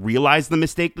doesn't realize the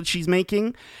mistake that she's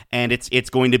making, and it's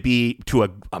going to be to a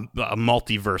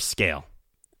multiverse scale.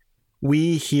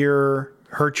 We hear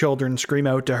her children scream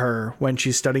out to her when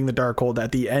she's studying the Darkhold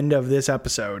at the end of this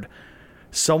episode.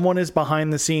 Someone is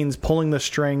behind the scenes pulling the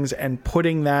strings and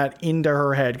putting that into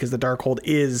her head, because the Darkhold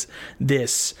is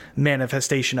this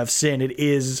manifestation of sin. It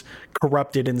is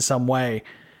corrupted in some way.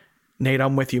 Nate,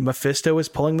 I'm with you. Mephisto is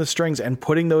pulling the strings and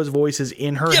putting those voices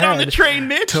in her head. Get on the train,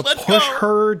 Mitch. To Let's push go.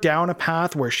 her down a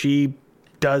path where she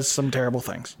does some terrible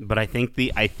things. But I think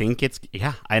and I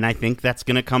think that's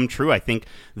going to come true. I think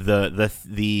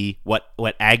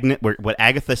what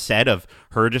Agatha said of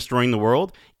her destroying the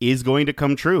world is going to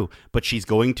come true, but she's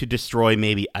going to destroy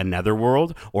maybe another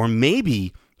world, or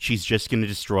maybe she's just going to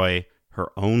destroy her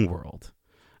own world.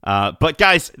 But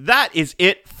guys, that is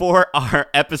it for our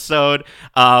episode.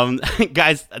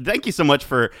 Guys, thank you so much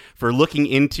for looking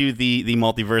into the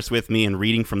multiverse with me and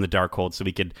reading from the Darkhold so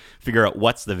we could figure out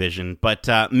what's the Vision. But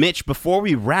Mitch, before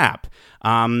we wrap,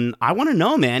 I want to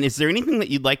know, man, is there anything that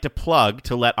you'd like to plug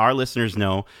to let our listeners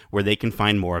know where they can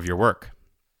find more of your work?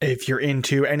 If you're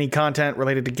into any content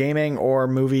related to gaming or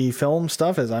movie film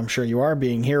stuff, as I'm sure you are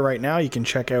being here right now, you can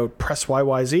check out Press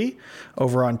YYZ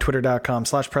over on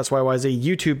twitter.com/PressYYZ,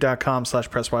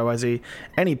 youtube.com/PressYYZ,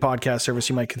 any podcast service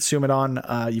you might consume it on.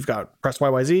 You've got Press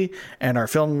YYZ and our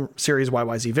film series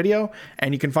YYZ Video,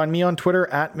 and you can find me on Twitter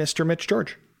at Mr. Mitch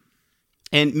George.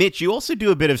 And Mitch, you also do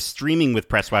a bit of streaming with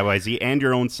Press YYZ and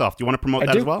your own stuff. Do you want to promote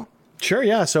that as well? Sure,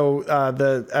 yeah. So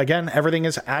everything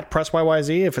is at Press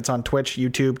YYZ if it's on Twitch,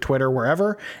 YouTube, Twitter,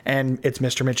 wherever, and it's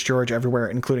Mr. Mitch George everywhere,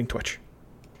 including Twitch.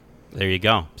 There you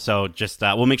go. So just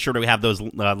we'll make sure that we have those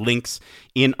links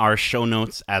in our show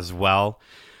notes as well.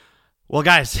 Well,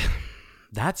 guys,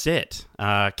 that's it.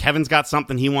 Kevin's got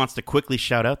something he wants to quickly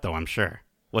shout out, though, I'm sure.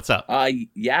 What's up?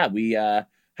 Yeah, we had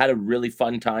a really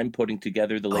fun time putting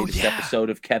together the latest episode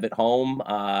of Kev at Home.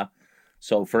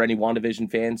 So for any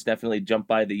WandaVision fans, definitely jump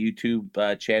by the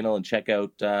YouTube channel and check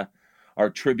out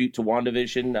our tribute to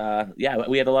WandaVision.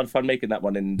 We had a lot of fun making that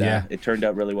one, and it turned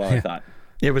out really well, I thought.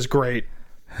 It was great.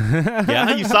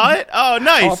 Yeah, you saw it? Oh,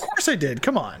 nice. Oh, of course I did.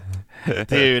 Come on.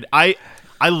 Dude, I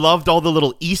I loved all the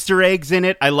little Easter eggs in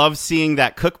it. I love seeing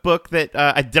that cookbook that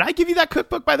did I give you that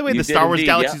cookbook, by the way? You the did Star Wars indeed,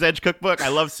 Galaxy's yeah. Edge cookbook. I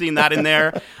love seeing that in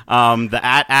there.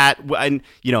 And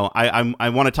you know, I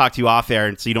want to talk to you off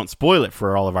air so you don't spoil it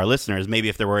for all of our listeners. Maybe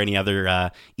if there were any other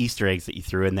Easter eggs that you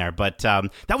threw in there. But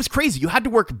that was crazy. You had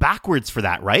to work backwards for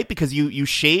that, right? Because you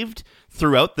shaved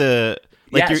throughout the...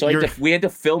 we had to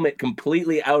film it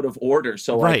completely out of order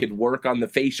so I could work on the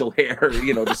facial hair,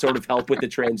 you know, to sort of help with the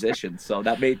transition. So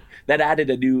that added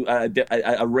a new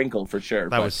a wrinkle for sure.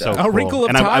 That was so cool. A wrinkle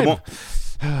of time.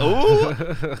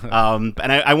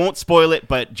 And I won't spoil it,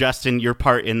 but Justin, your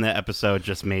part in the episode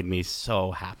just made me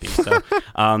so happy. So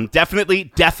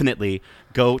definitely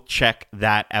go check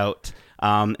that out.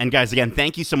 And guys, again,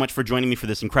 thank you so much for joining me for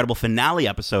this incredible finale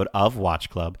episode of Watch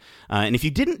Club. And if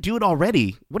you didn't do it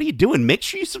already, what are you doing? Make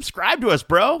sure you subscribe to us,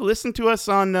 bro. Listen to us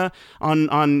on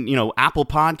you know, Apple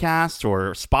Podcasts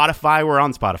or Spotify. We're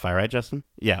on Spotify, right, Justin?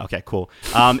 Yeah. Okay. Cool.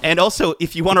 And also,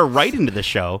 if you want to write into the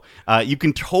show, you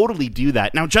can totally do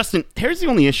that. Now, Justin, here's the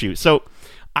only issue. So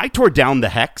I tore down the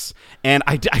hex, and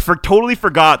I totally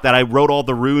forgot that I wrote all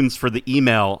the runes for the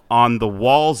email on the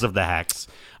walls of the hex.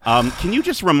 Can you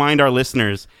just remind our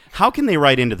listeners, how can they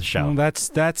write into the show? That's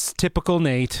typical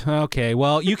Nate. Okay,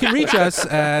 well, you can reach us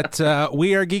at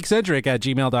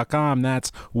wearegeekcentric@gmail.com.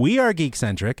 That's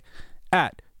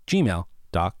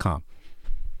wearegeekcentric@gmail.com.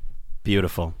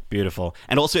 Beautiful.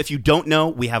 And also, if you don't know,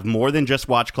 we have more than just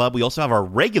Watch Club. We also have our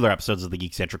regular episodes of the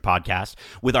Geekcentric podcast,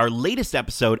 with our latest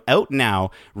episode out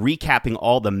now, recapping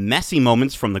all the messy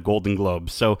moments from the Golden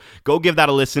Globes. So go give that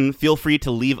a listen. Feel free to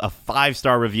leave a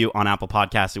 5-star review on Apple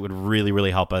Podcasts. It would really,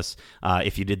 really help us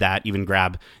if you did that. Even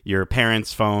grab your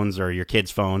parents' phones or your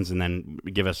kids' phones and then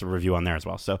give us a review on there as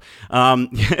well. So,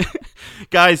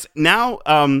 guys, now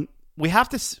we have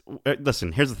to...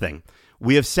 listen, here's the thing.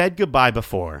 We have said goodbye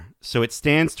before, so it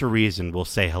stands to reason we'll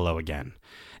say hello again.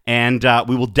 And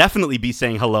we will definitely be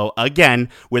saying hello again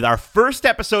with our first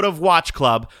episode of Watch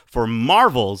Club for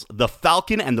Marvel's The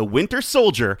Falcon and the Winter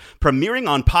Soldier, premiering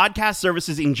on podcast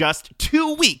services in just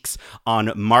 2 weeks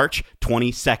on March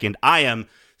 22nd. I am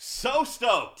so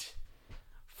stoked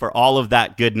for all of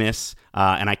that goodness,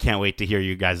 and I can't wait to hear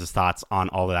you guys' thoughts on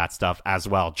all of that stuff as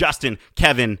well. Justin,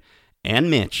 Kevin,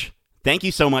 and Mitch, thank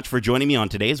you so much for joining me on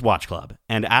today's Watch Club.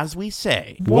 And as we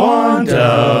say,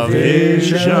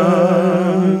 WandaVision.